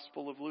the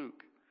Gospel of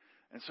Luke.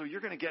 And so you're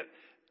going to get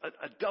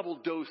a double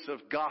dose of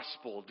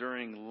gospel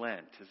during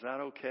Lent. Is that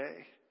okay?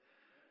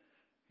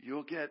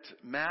 You'll get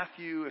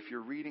Matthew if you're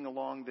reading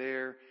along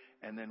there,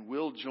 and then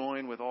we'll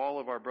join with all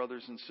of our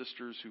brothers and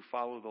sisters who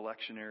follow the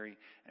lectionary,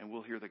 and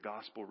we'll hear the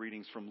gospel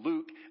readings from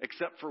Luke,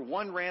 except for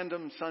one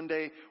random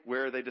Sunday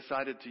where they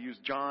decided to use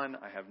John.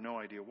 I have no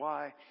idea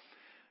why.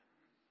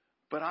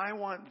 But I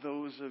want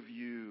those of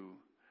you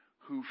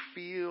who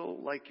feel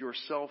like your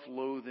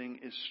self-loathing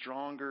is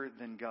stronger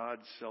than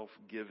God's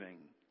self-giving.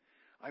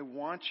 I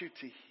want you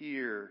to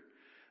hear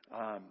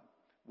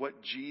what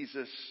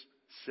Jesus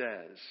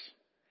says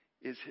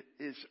is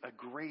a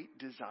great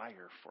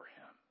desire for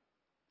him.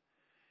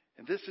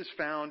 And this is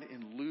found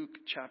in Luke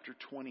chapter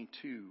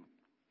 22.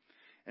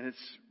 And it's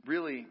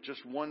really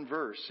just one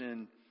verse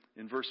in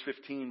verse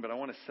 15, but I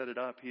want to set it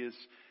up. He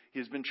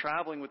has been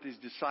traveling with his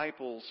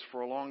disciples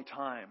for a long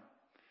time.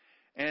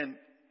 And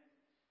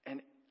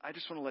I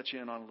just want to let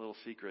you in on a little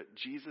secret.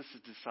 Jesus'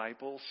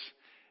 disciples,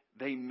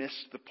 they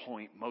missed the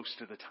point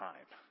most of the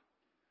time.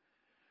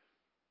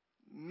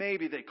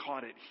 Maybe they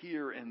caught it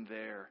here and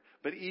there.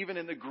 But even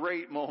in the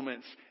great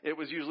moments, it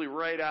was usually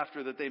right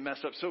after that they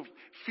messed up. So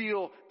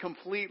feel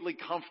completely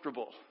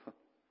comfortable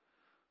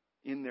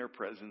in their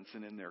presence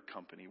and in their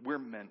company. We're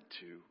meant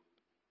to.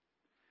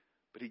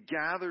 But he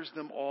gathers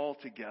them all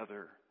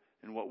together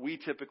in what we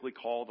typically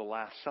call the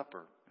Last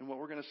Supper, and what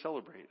we're going to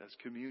celebrate as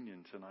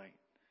communion tonight.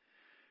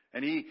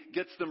 And he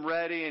gets them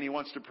ready and he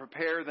wants to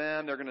prepare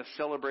them. They're going to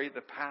celebrate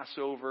the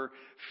Passover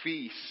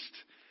feast.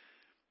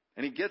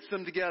 And he gets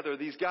them together,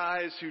 these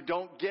guys who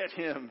don't get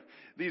him,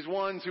 these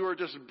ones who are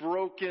just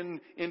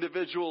broken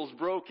individuals,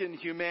 broken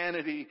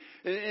humanity.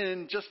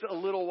 In just a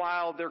little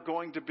while, they're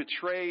going to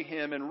betray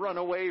him and run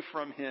away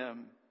from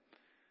him.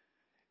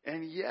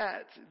 And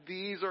yet,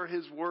 these are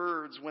his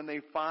words when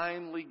they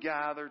finally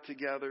gather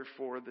together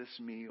for this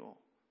meal.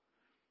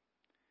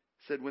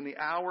 Said, when the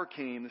hour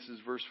came, this is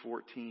verse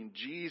 14,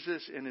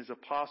 Jesus and his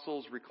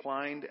apostles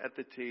reclined at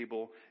the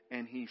table,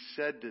 and he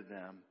said to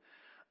them,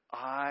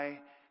 I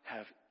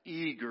have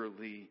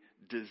eagerly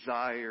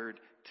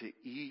desired to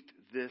eat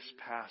this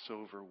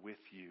Passover with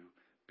you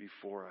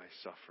before I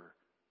suffer.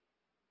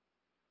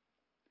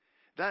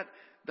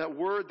 That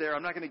word there,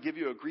 I'm not going to give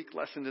you a Greek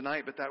lesson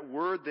tonight, but that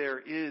word there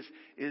is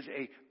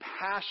a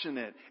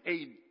passionate,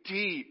 a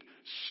deep,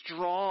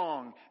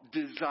 strong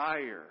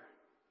desire.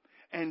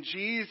 And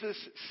Jesus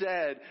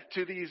said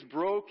to these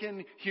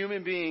broken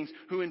human beings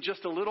who in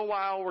just a little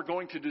while were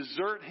going to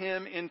desert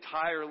him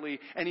entirely.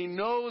 And he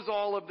knows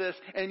all of this.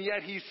 And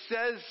yet he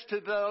says to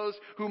those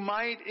who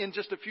might in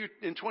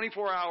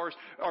 24 hours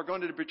are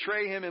going to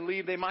betray him and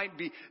leave. They might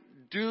be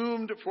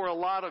doomed for a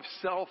lot of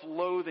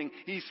self-loathing.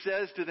 He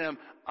says to them,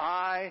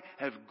 I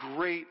have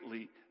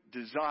greatly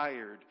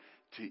desired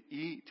to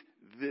eat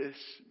this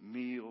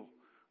meal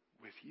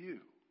with you.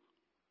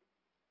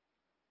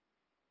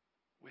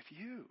 With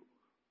you.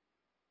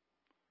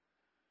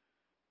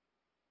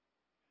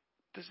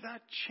 Does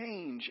that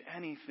change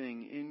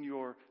anything in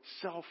your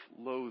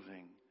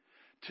self-loathing?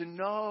 To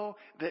know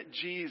that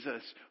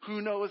Jesus, who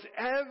knows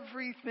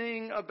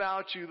everything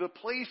about you, the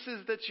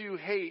places that you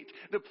hate,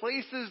 the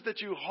places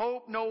that you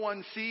hope no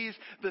one sees,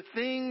 the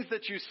things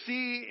that you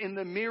see in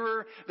the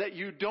mirror that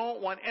you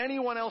don't want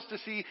anyone else to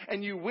see,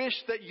 and you wish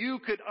that you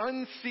could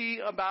unsee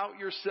about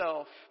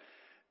yourself,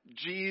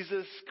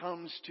 Jesus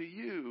comes to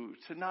you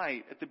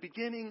tonight at the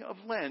beginning of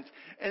Lent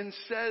and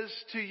says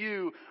to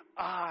you,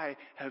 I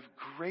have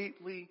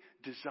greatly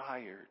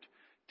desired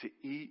to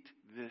eat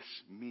this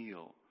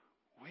meal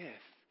with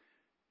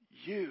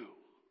you.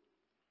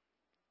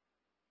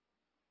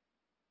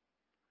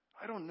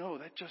 I don't know,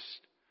 that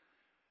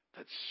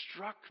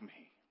struck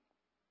me.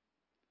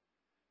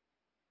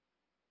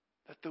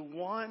 That the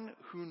one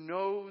who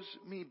knows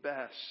me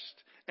best,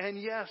 and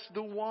yes,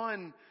 the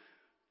one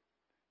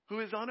who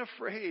is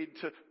unafraid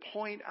to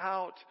point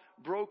out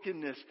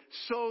brokenness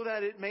so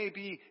that it may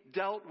be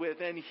dealt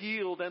with and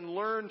healed and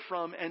learned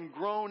from and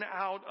grown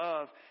out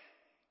of.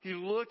 He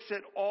looks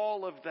at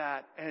all of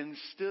that and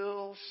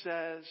still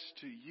says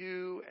to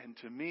you and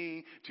to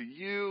me, to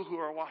you who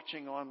are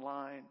watching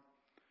online,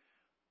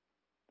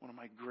 one of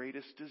my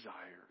greatest desires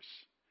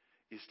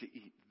is to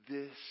eat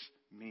this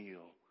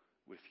meal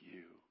with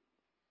you.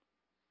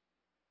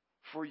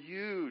 For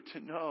you to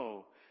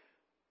know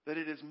that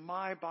it is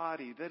my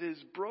body that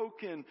is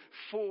broken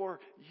for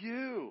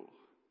you.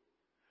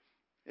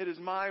 It is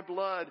my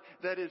blood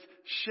that is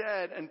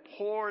shed and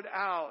poured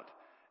out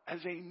as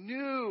a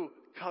new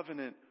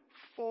covenant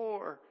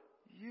for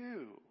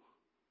you.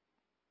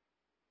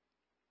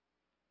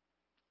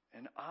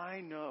 And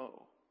I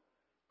know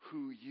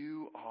who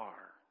you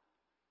are.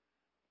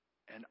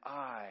 And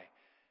I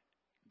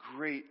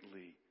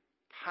greatly,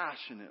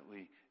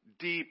 passionately,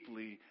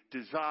 deeply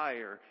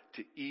desire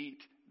to eat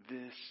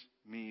this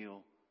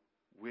meal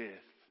with you.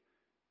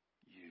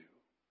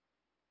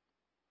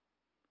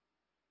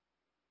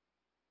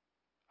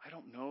 I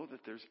don't know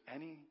that there's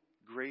any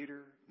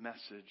greater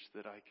message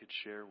that I could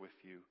share with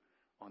you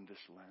on this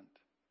Lent.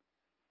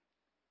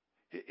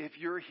 If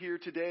you're here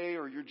today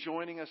or you're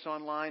joining us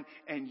online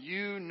and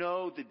you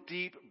know the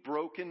deep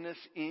brokenness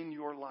in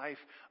your life,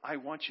 I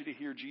want you to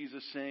hear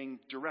Jesus saying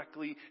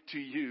directly to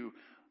you,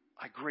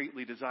 I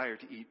greatly desire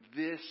to eat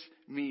this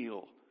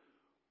meal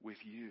with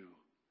you.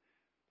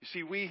 You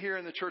see, we here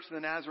in the Church of the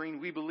Nazarene,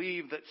 we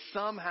believe that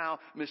somehow,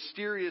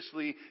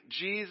 mysteriously,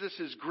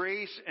 Jesus'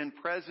 grace and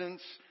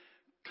presence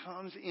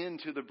comes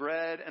into the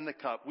bread and the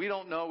cup. We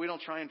don't know. We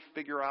don't try and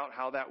figure out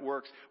how that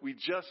works. We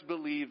just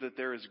believe that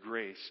there is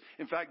grace.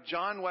 In fact,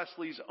 John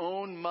Wesley's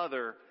own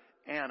mother,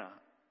 Anna,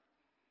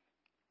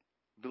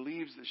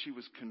 believes that she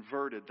was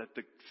converted, that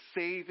the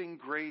saving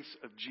grace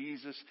of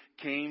Jesus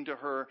came to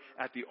her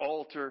at the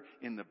altar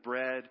in the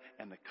bread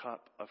and the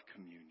cup of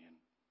communion.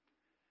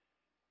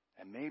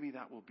 And maybe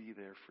that will be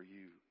there for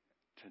you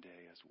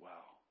today as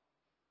well.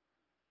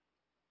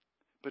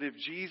 But if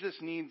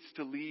Jesus needs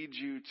to lead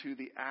you to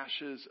the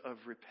ashes of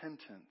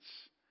repentance,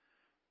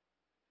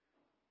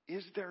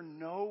 is there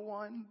no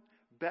one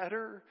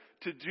better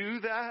to do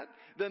that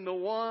than the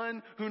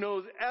one who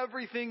knows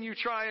everything you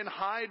try and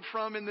hide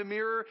from in the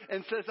mirror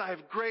and says, I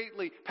have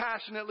greatly,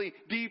 passionately,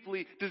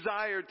 deeply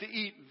desired to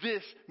eat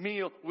this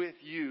meal with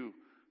you.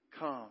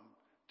 Come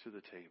to the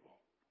table.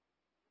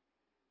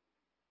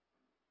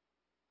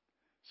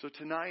 So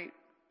tonight,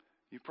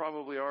 you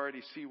probably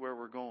already see where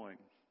we're going.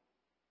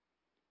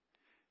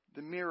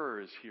 The mirror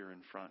is here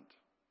in front.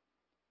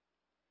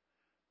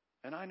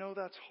 And I know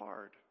that's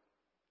hard.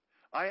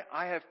 I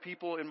have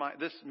people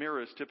this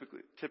mirror is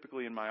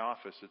typically in my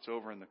office. It's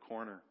over in the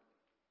corner.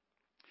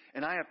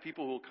 And I have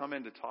people who will come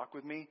in to talk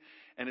with me,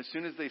 and as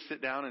soon as they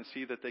sit down and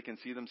see that they can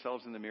see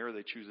themselves in the mirror,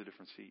 they choose a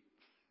different seat.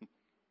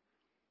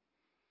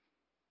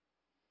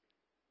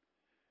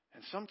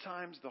 And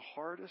sometimes the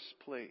hardest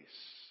place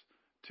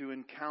to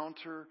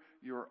encounter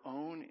your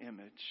own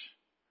image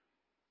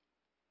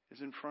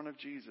is in front of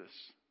Jesus.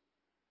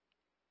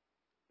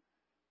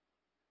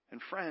 And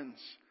friends,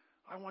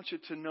 I want you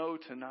to know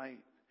tonight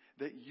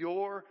that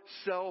your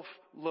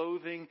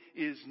self-loathing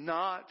is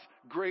not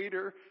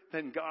greater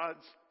than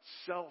God's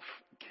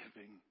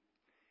self-giving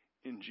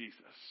in Jesus.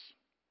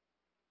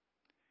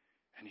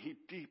 And He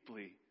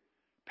deeply,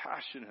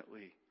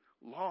 passionately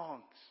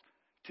longs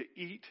to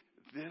eat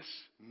this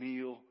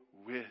meal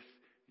with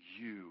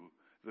you,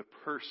 the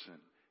person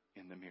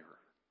in the mirror.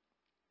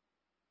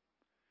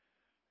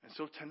 And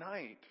so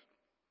tonight,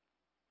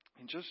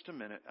 in just a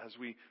minute, as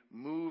we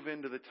move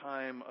into the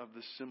time of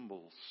the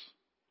symbols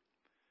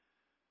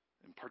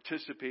and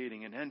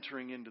participating and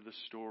entering into the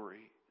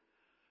story,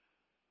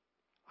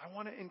 I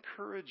want to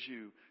encourage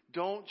you,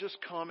 don't just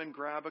come and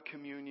grab a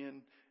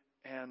communion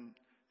and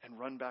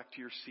run back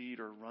to your seat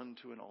or run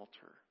to an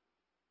altar.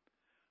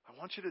 I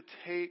want you to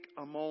take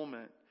a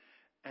moment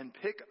and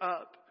pick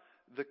up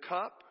the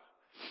cup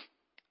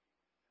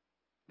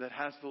that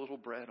has the little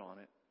bread on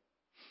it.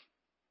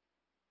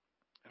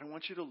 And I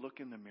want you to look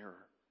in the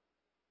mirror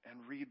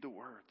and read the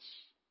words,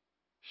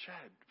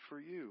 shed for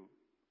you,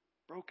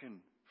 broken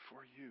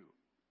for you.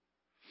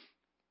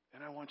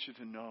 And I want you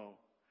to know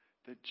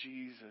that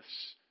Jesus,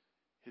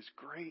 His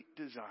great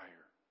desire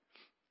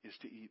is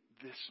to eat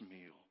this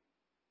meal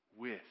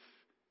with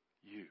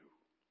you.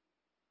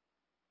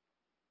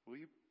 Will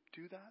you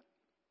do that?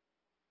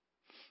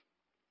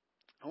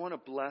 I want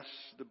to bless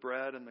the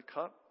bread and the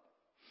cup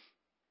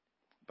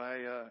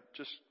by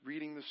just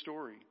reading the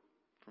story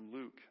from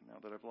Luke, now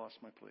that I've lost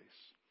my place.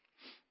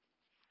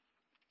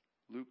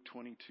 Luke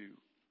 22.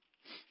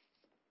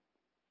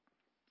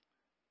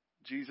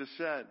 Jesus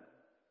said,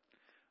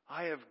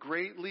 I have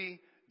greatly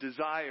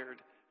desired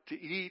to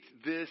eat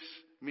this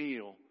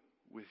meal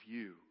with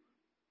you.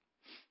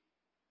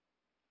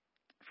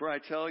 For I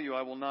tell you,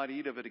 I will not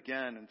eat of it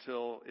again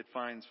until it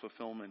finds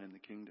fulfillment in the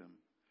kingdom.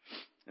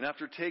 And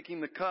after taking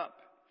the cup,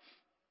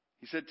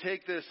 He said,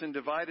 take this and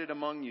divide it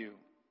among you.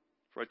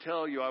 For I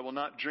tell you, I will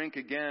not drink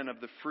again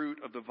of the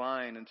fruit of the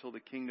vine until the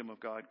kingdom of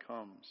God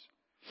comes."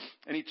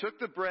 And he took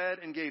the bread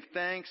and gave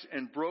thanks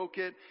and broke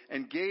it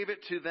and gave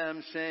it to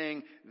them,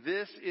 saying,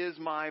 "This is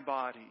my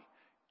body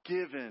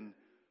given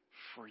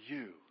for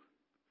you.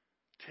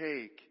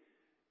 Take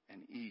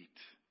and eat.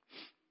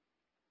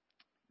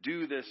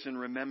 Do this in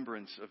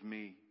remembrance of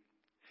me."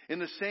 In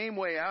the same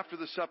way, after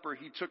the supper,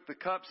 he took the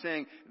cup,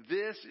 saying,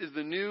 "This is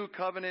the new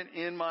covenant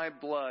in my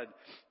blood,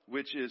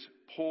 which is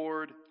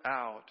poured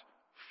out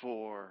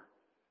for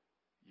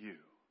you."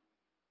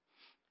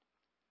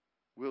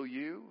 Will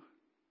you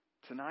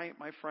tonight,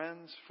 my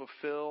friends,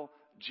 fulfill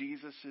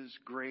Jesus'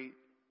 great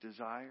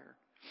desire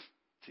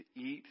to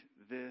eat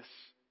this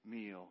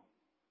meal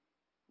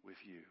with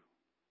you?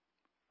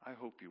 I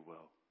hope you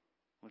will.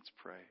 Let's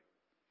pray.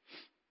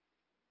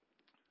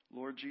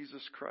 Lord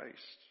Jesus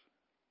Christ,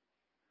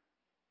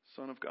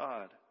 Son of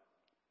God,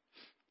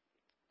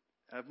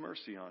 have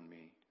mercy on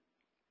me,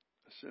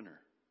 a sinner.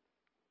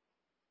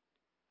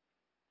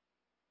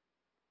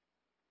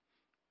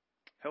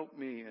 Help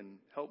me and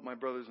help my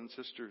brothers and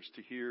sisters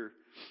to hear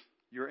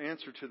your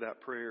answer to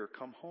that prayer.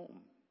 Come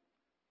home.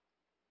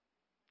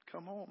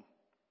 Come home.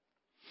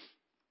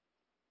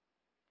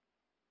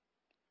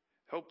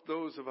 Help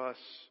those of us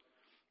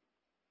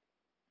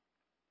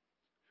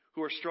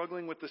who are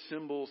struggling with the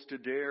symbols to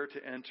dare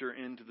to enter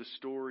into the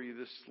story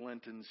this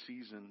Lenten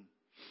season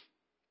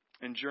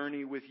and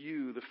journey with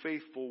you, the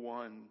faithful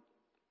one,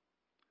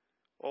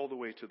 all the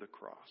way to the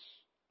cross.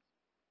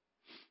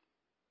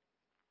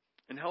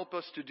 And help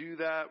us to do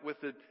that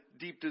with a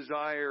deep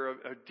desire,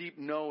 a deep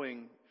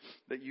knowing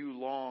that you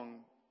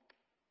long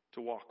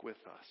to walk with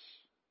us.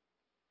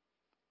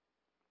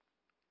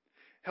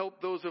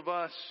 Help those of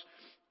us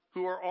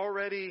who are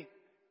already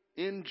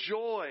in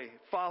joy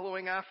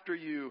following after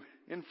you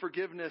in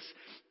forgiveness.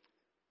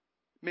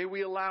 May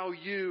we allow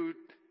you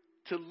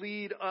to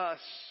lead us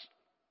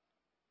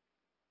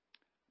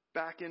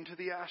back into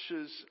the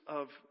ashes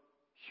of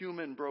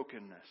human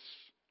brokenness,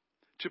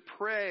 to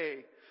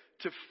pray,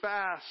 to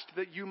fast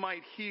that you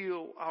might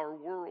heal our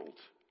world,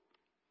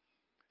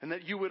 and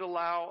that you would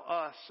allow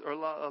us, or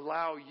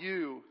allow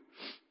you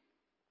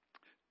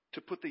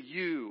to put the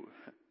you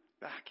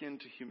back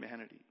into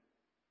humanity.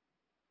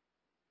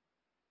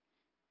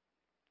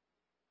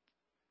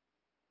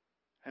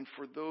 And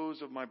for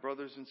those of my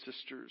brothers and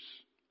sisters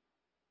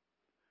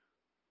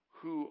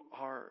who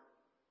are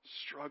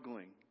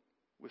struggling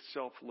with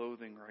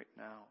self-loathing right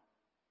now,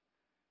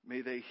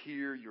 may they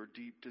hear your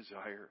deep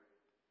desire.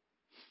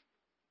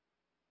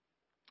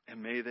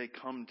 And may they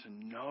come to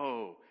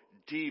know,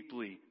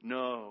 deeply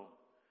know,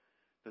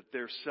 that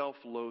their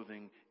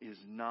self-loathing is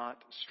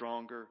not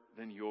stronger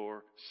than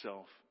your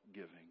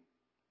self-giving.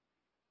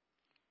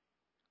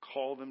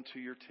 Call them to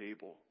your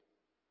table.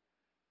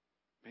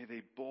 May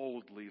they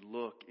boldly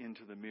look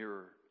into the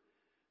mirror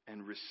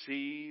and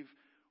receive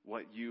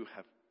what you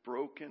have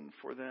broken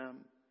for them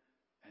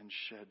and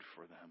shed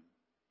for them,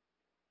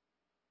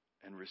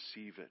 and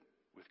receive it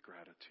with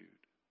gratitude.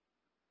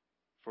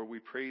 For we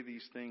pray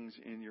these things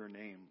in your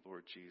name,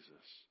 Lord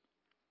Jesus.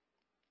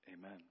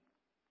 Amen.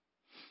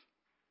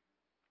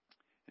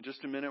 In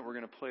just a minute, we're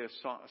going to play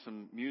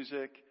some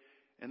music,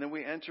 and then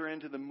we enter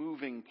into the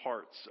moving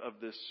parts of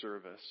this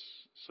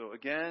service. So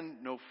again,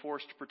 no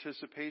forced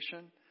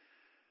participation.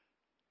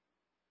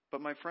 But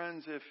my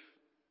friends, if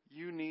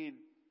you need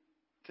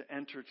to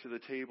enter to the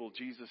table,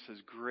 Jesus has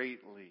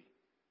greatly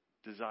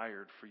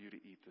desired for you to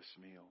eat this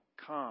meal.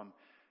 Come,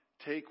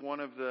 take one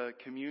of the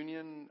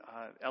communion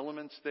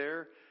elements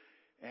there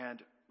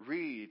and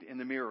read in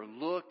the mirror.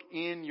 Look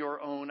in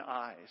your own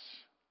eyes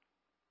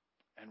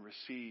and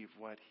receive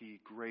what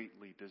he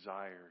greatly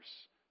desires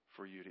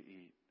for you to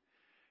eat.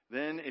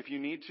 Then, if you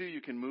need to,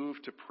 you can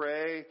move to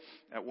pray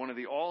at one of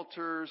the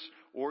altars,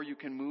 or you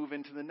can move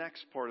into the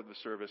next part of the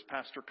service.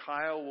 Pastor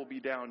Kyle will be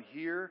down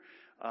here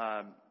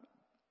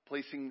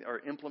placing or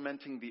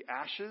implementing the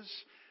ashes.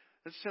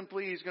 That's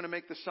simply, he's going to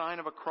make the sign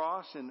of a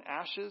cross in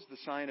ashes, the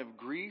sign of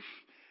grief.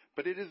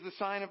 But it is the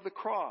sign of the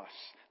cross,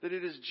 that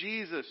it is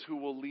Jesus who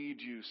will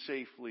lead you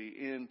safely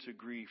into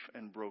grief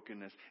and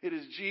brokenness. It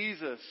is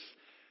Jesus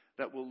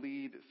that will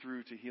lead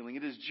through to healing.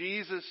 It is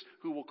Jesus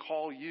who will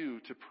call you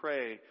to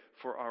pray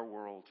for our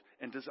world.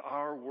 And does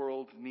our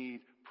world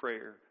need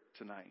prayer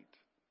tonight?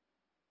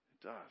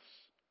 It does.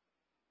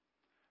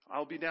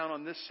 I'll be down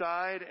on this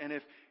side, and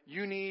if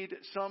you need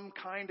some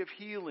kind of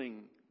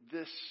healing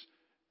this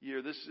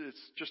year,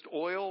 it's just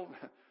oil,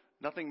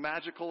 nothing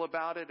magical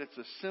about it. It's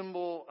a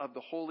symbol of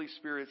the Holy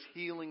Spirit's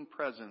healing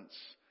presence.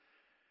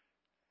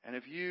 And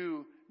if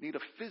you need a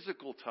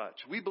physical touch,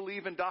 we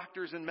believe in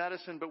doctors and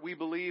medicine, but we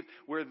believe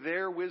where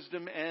their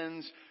wisdom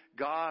ends,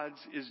 God's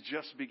is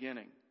just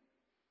beginning.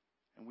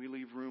 And we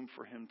leave room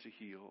for him to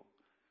heal.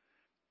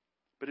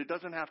 But it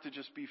doesn't have to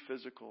just be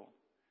physical.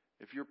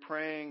 If you're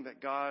praying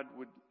that God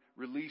would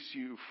release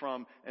you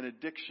from an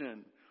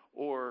addiction,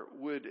 or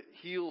would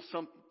heal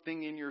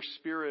something in your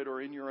spirit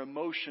or in your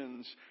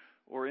emotions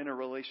or in a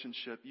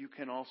relationship, you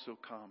can also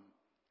come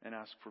and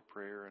ask for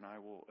prayer, and I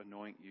will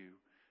anoint you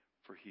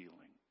for healing.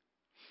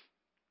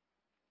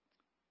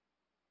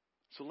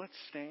 So let's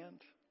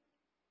stand.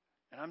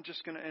 And I'm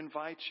just going to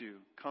invite you.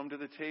 Come to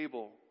the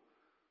table.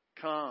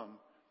 Come.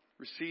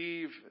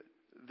 Receive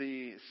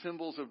the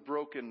symbols of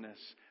brokenness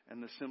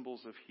and the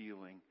symbols of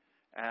healing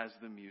as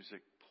the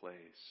music plays.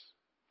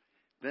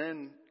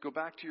 Then go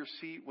back to your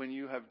seat when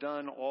you have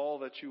done all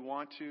that you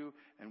want to,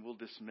 and we'll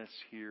dismiss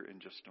here in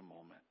just a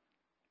moment.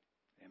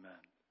 Amen.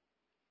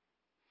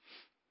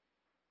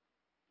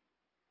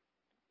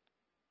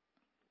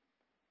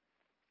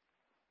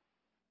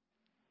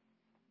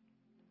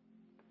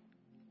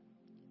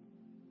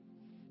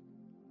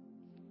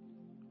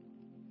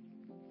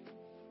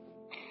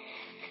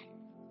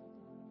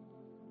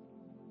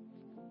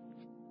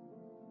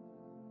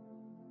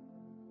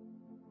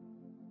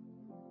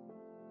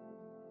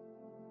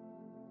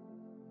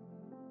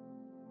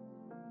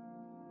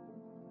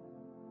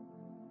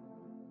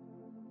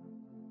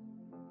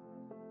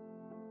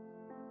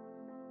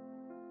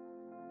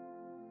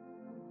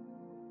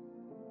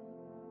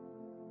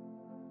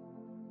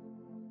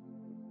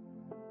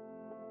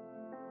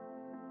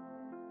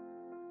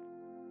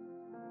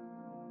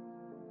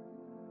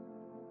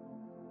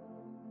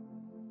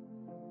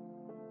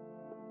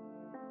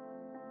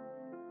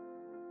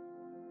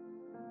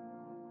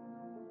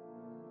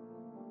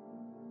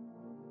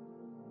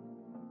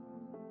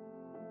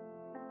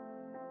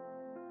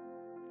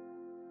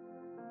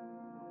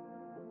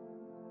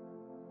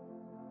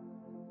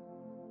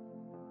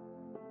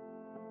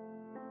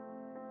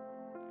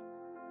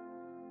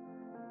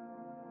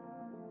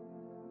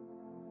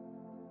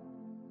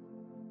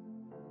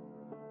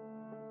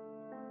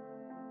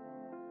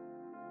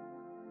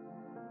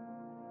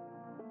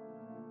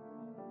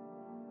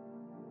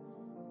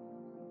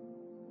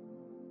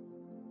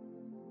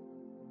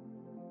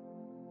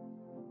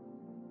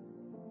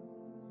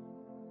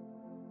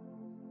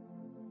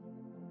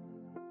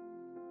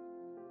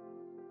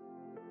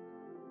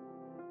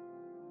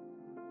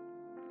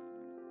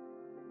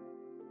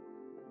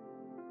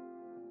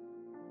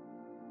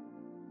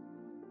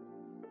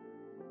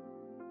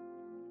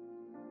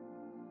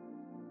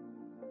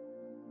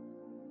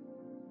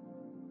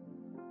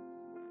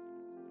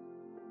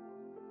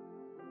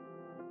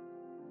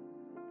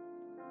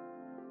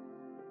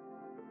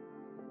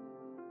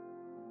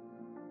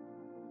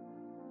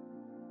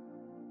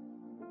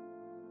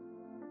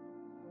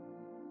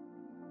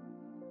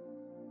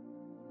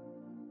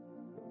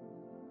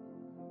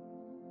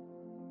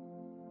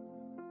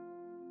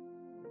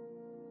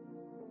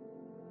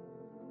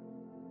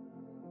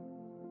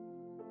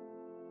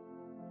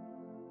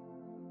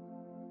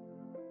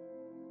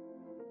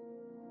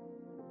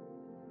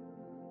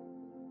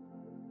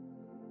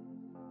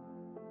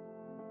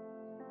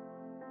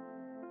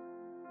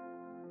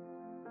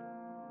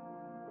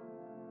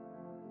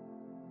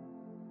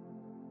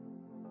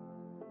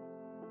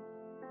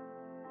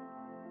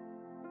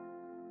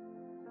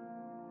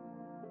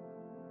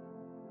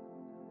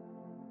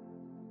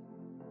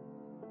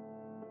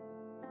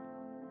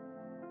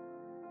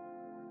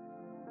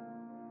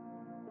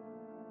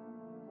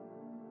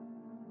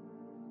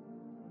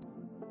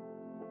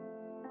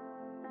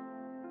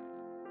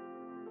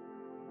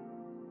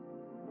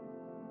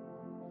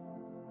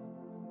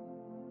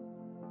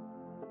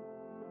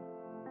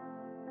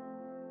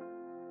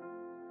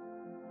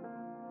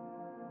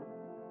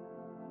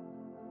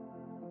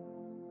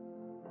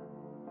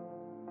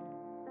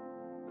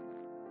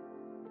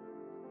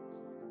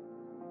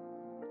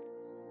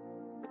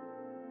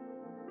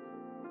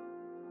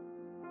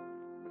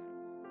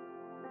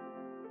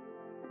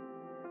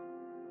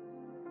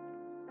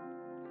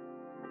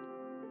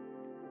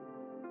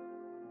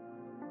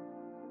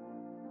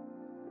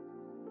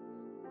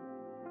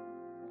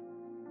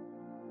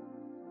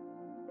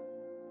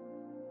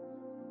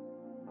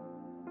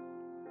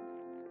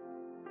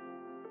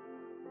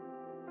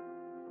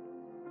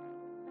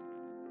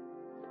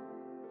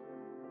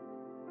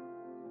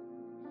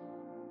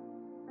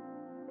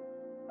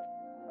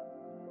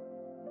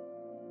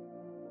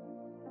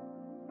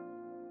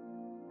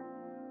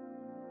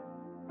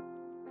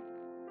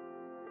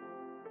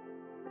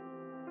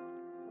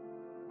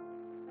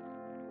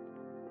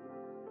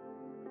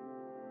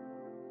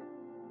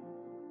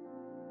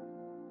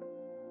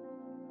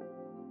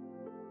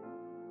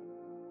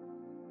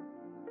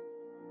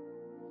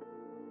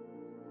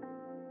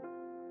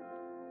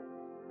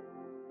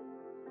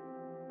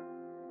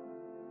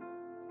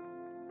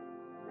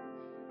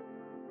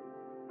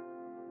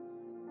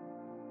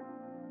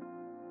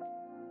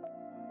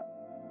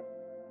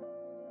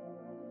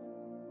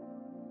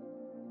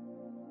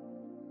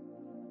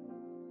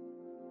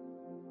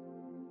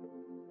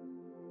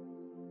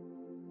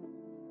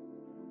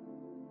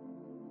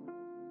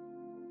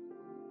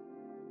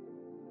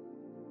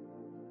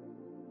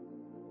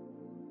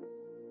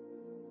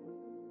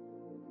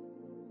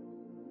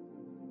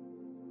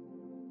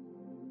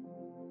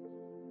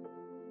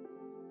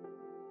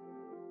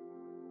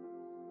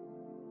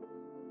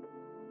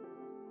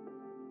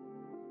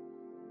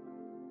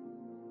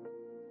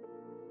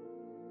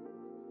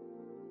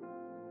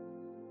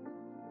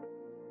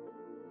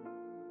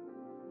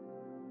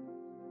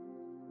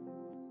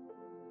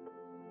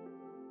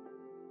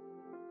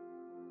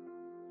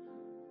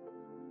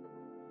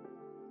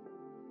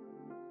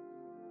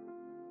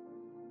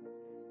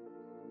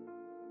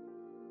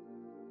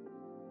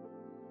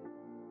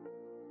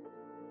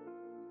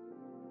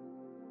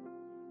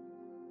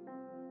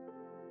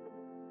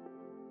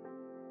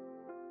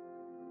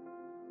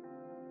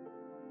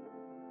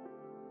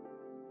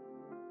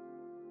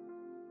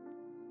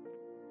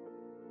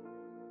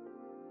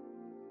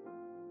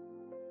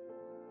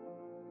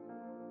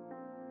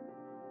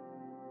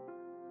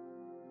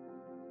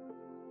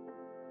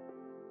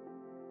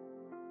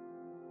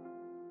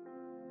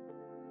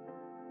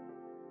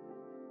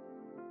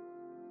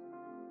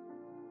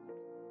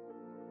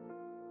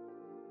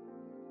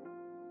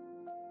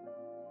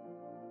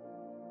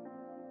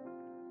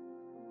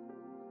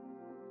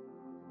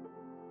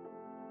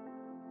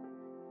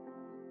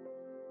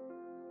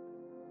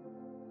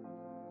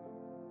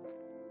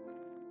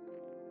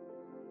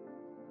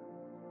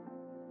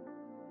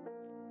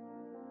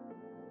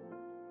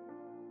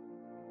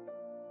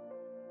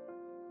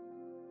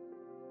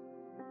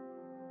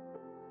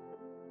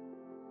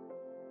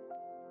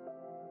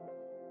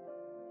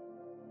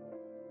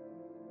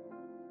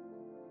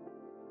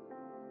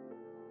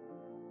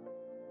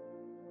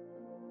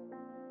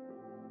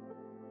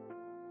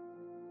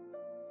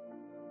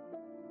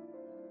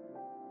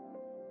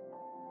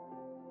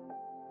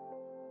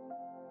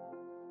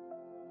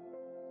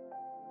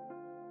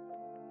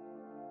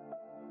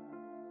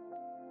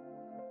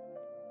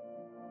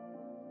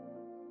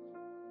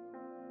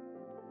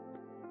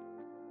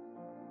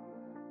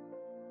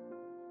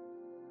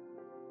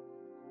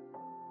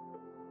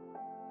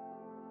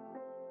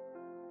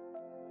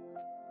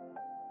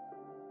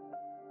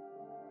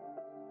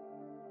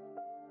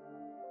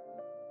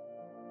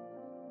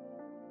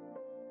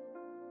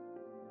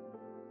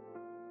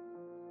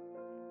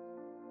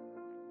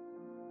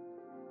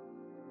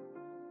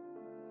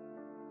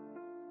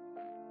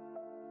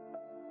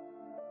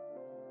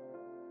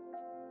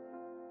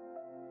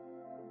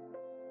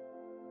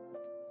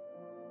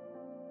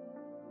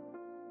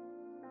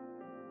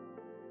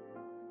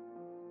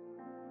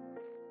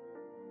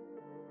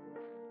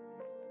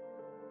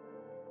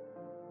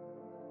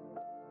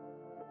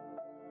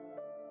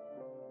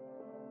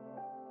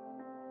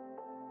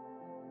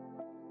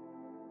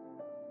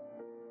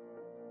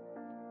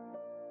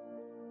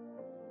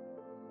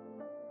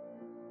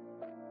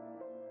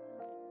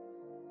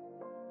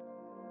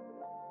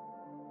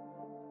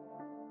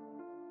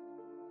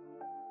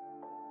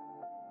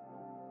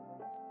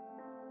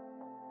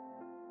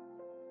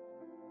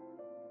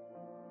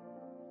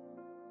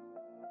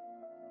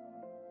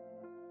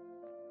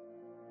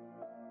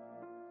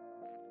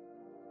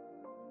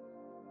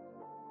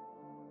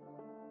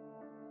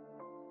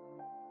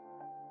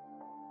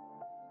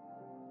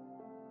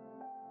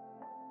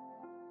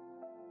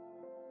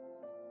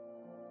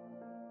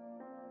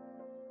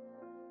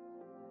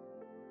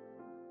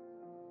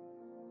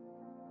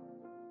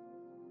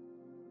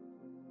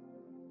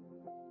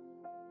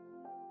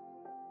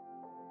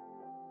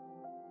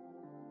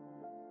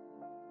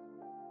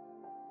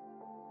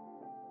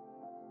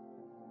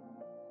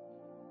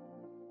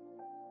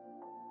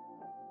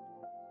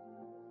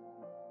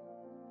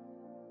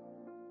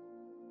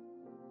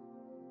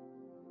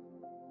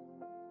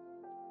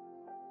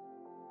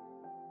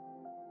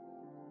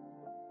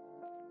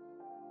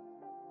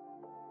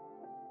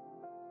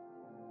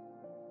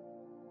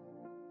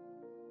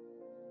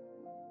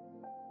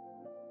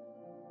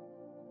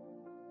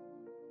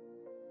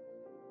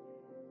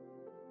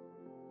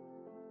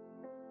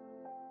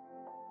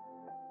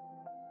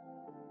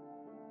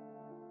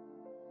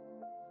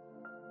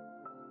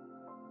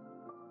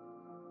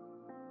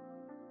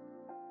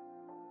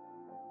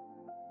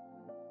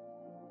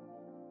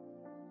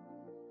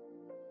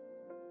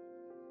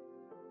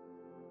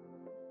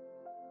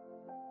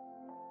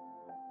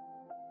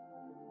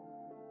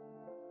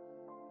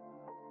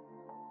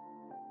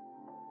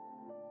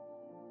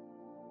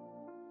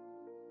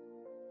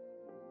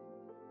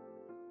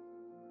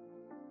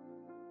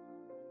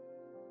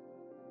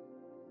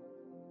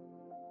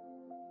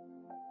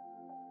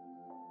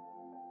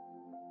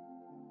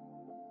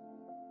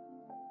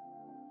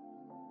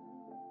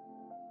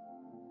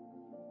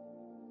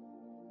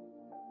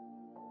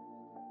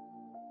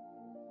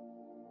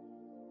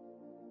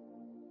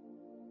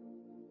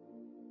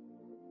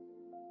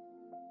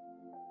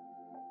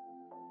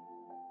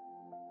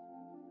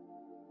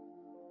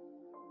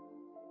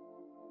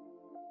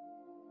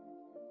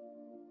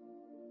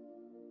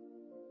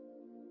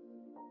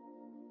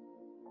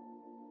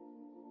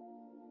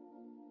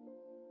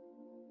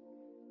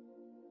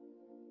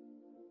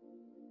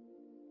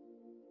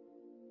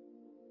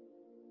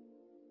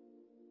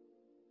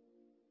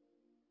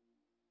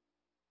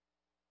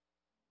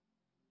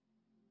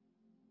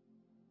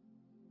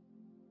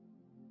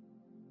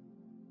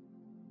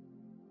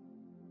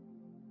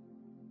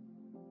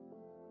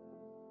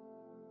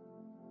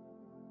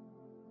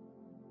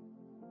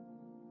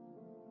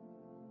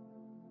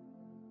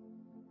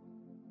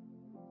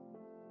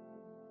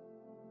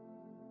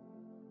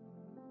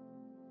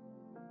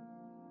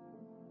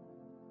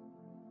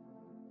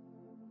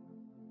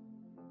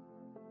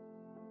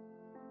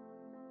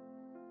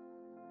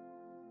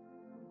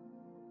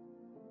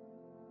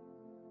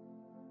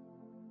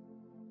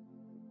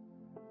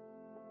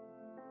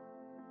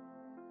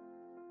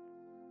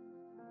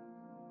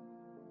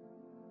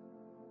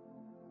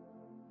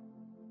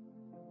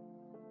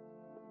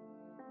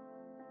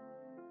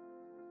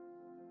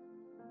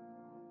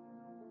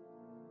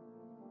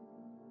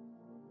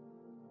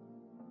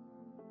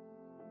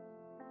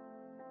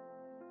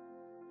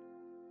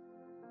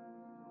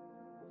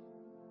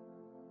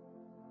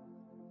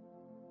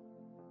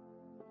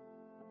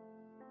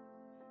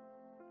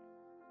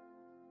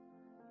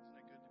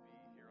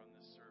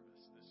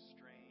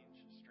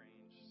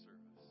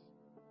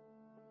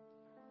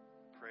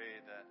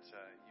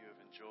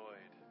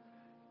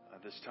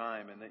 this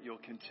time, and that you'll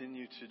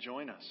continue to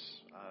join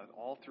us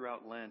all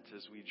throughout Lent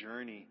as we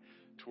journey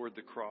toward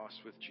the cross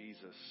with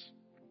Jesus.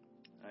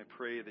 I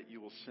pray that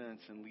you will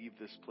sense and leave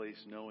this place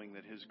knowing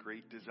that his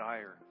great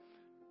desire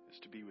is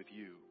to be with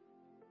you.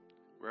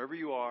 Wherever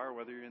you are,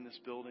 whether you're in this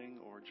building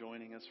or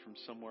joining us from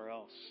somewhere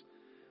else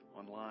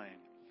online,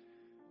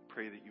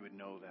 pray that you would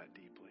know that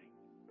deeply.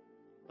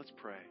 Let's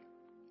pray.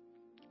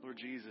 Lord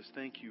Jesus,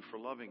 thank you for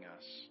loving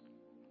us.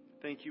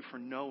 Thank you for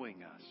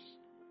knowing us.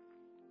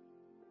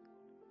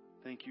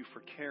 Thank you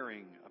for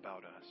caring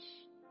about us.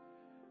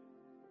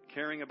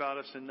 Caring about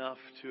us enough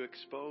to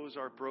expose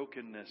our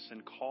brokenness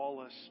and call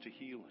us to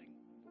healing.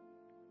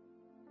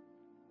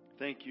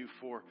 Thank you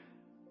for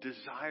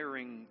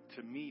desiring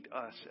to meet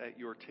us at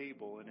your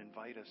table and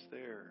invite us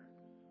there.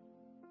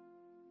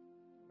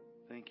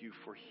 Thank you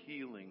for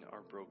healing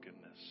our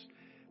brokenness.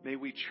 May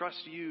we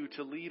trust you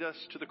to lead us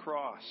to the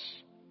cross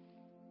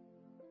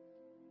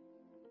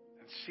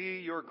and see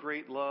your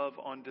great love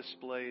on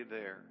display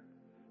there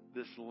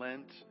this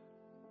Lent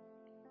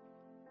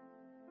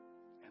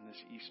and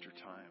this Easter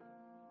time.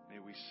 May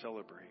we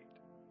celebrate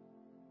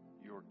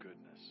your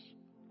goodness.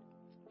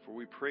 For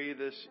we pray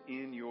this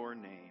in your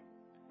name.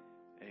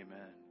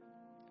 Amen.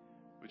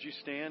 Would you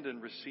stand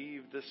and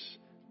receive this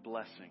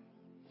blessing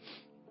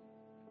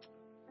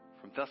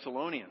from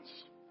Thessalonians?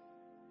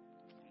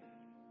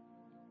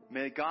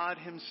 May God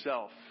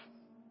himself,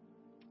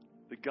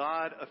 the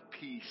God of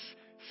peace,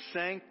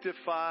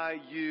 sanctify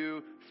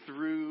you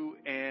through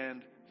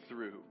and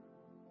through.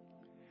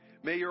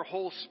 May your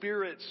whole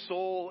spirit,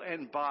 soul,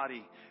 and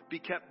body be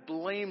kept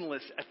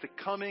blameless at the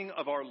coming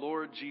of our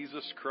Lord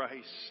Jesus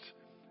Christ.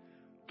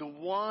 The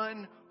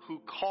one who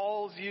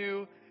calls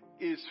you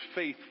is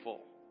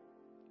faithful,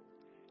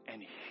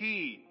 and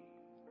he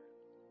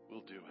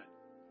will do it.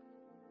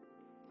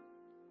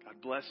 God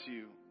bless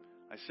you.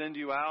 I send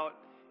you out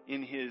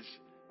in his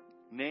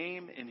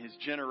name, in his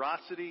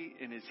generosity,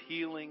 in his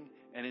healing,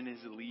 and in his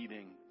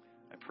leading.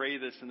 I pray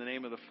this in the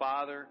name of the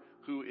Father,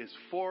 who is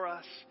for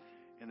us,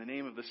 in the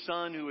name of the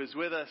Son, who is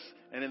with us,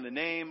 and in the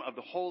name of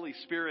the Holy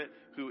Spirit,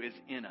 who is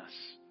in us.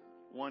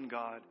 One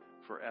God,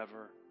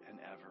 forever and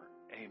ever.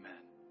 Amen.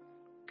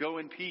 Go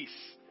in peace,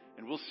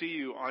 and we'll see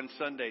you on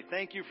Sunday.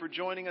 Thank you for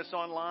joining us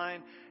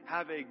online.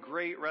 Have a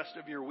great rest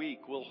of your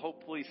week. We'll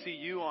hopefully see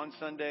you on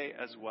Sunday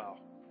as well.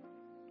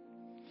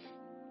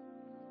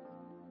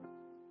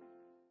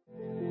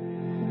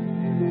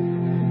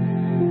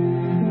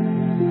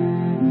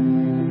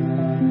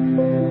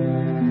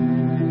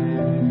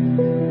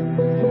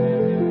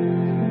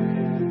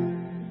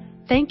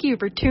 Thank you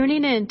for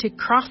tuning in to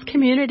Cross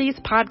Communities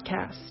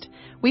Podcast.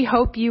 We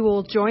hope you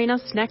will join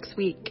us next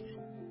week.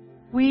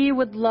 We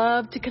would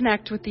love to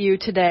connect with you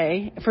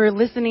today. For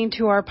listening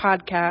to our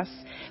podcast,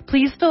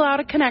 please fill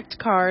out a Connect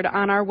card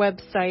on our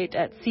website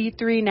at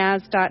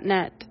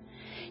c3nas.net.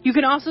 You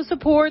can also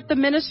support the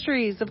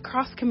ministries of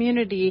Cross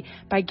Community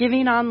by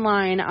giving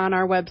online on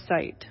our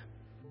website.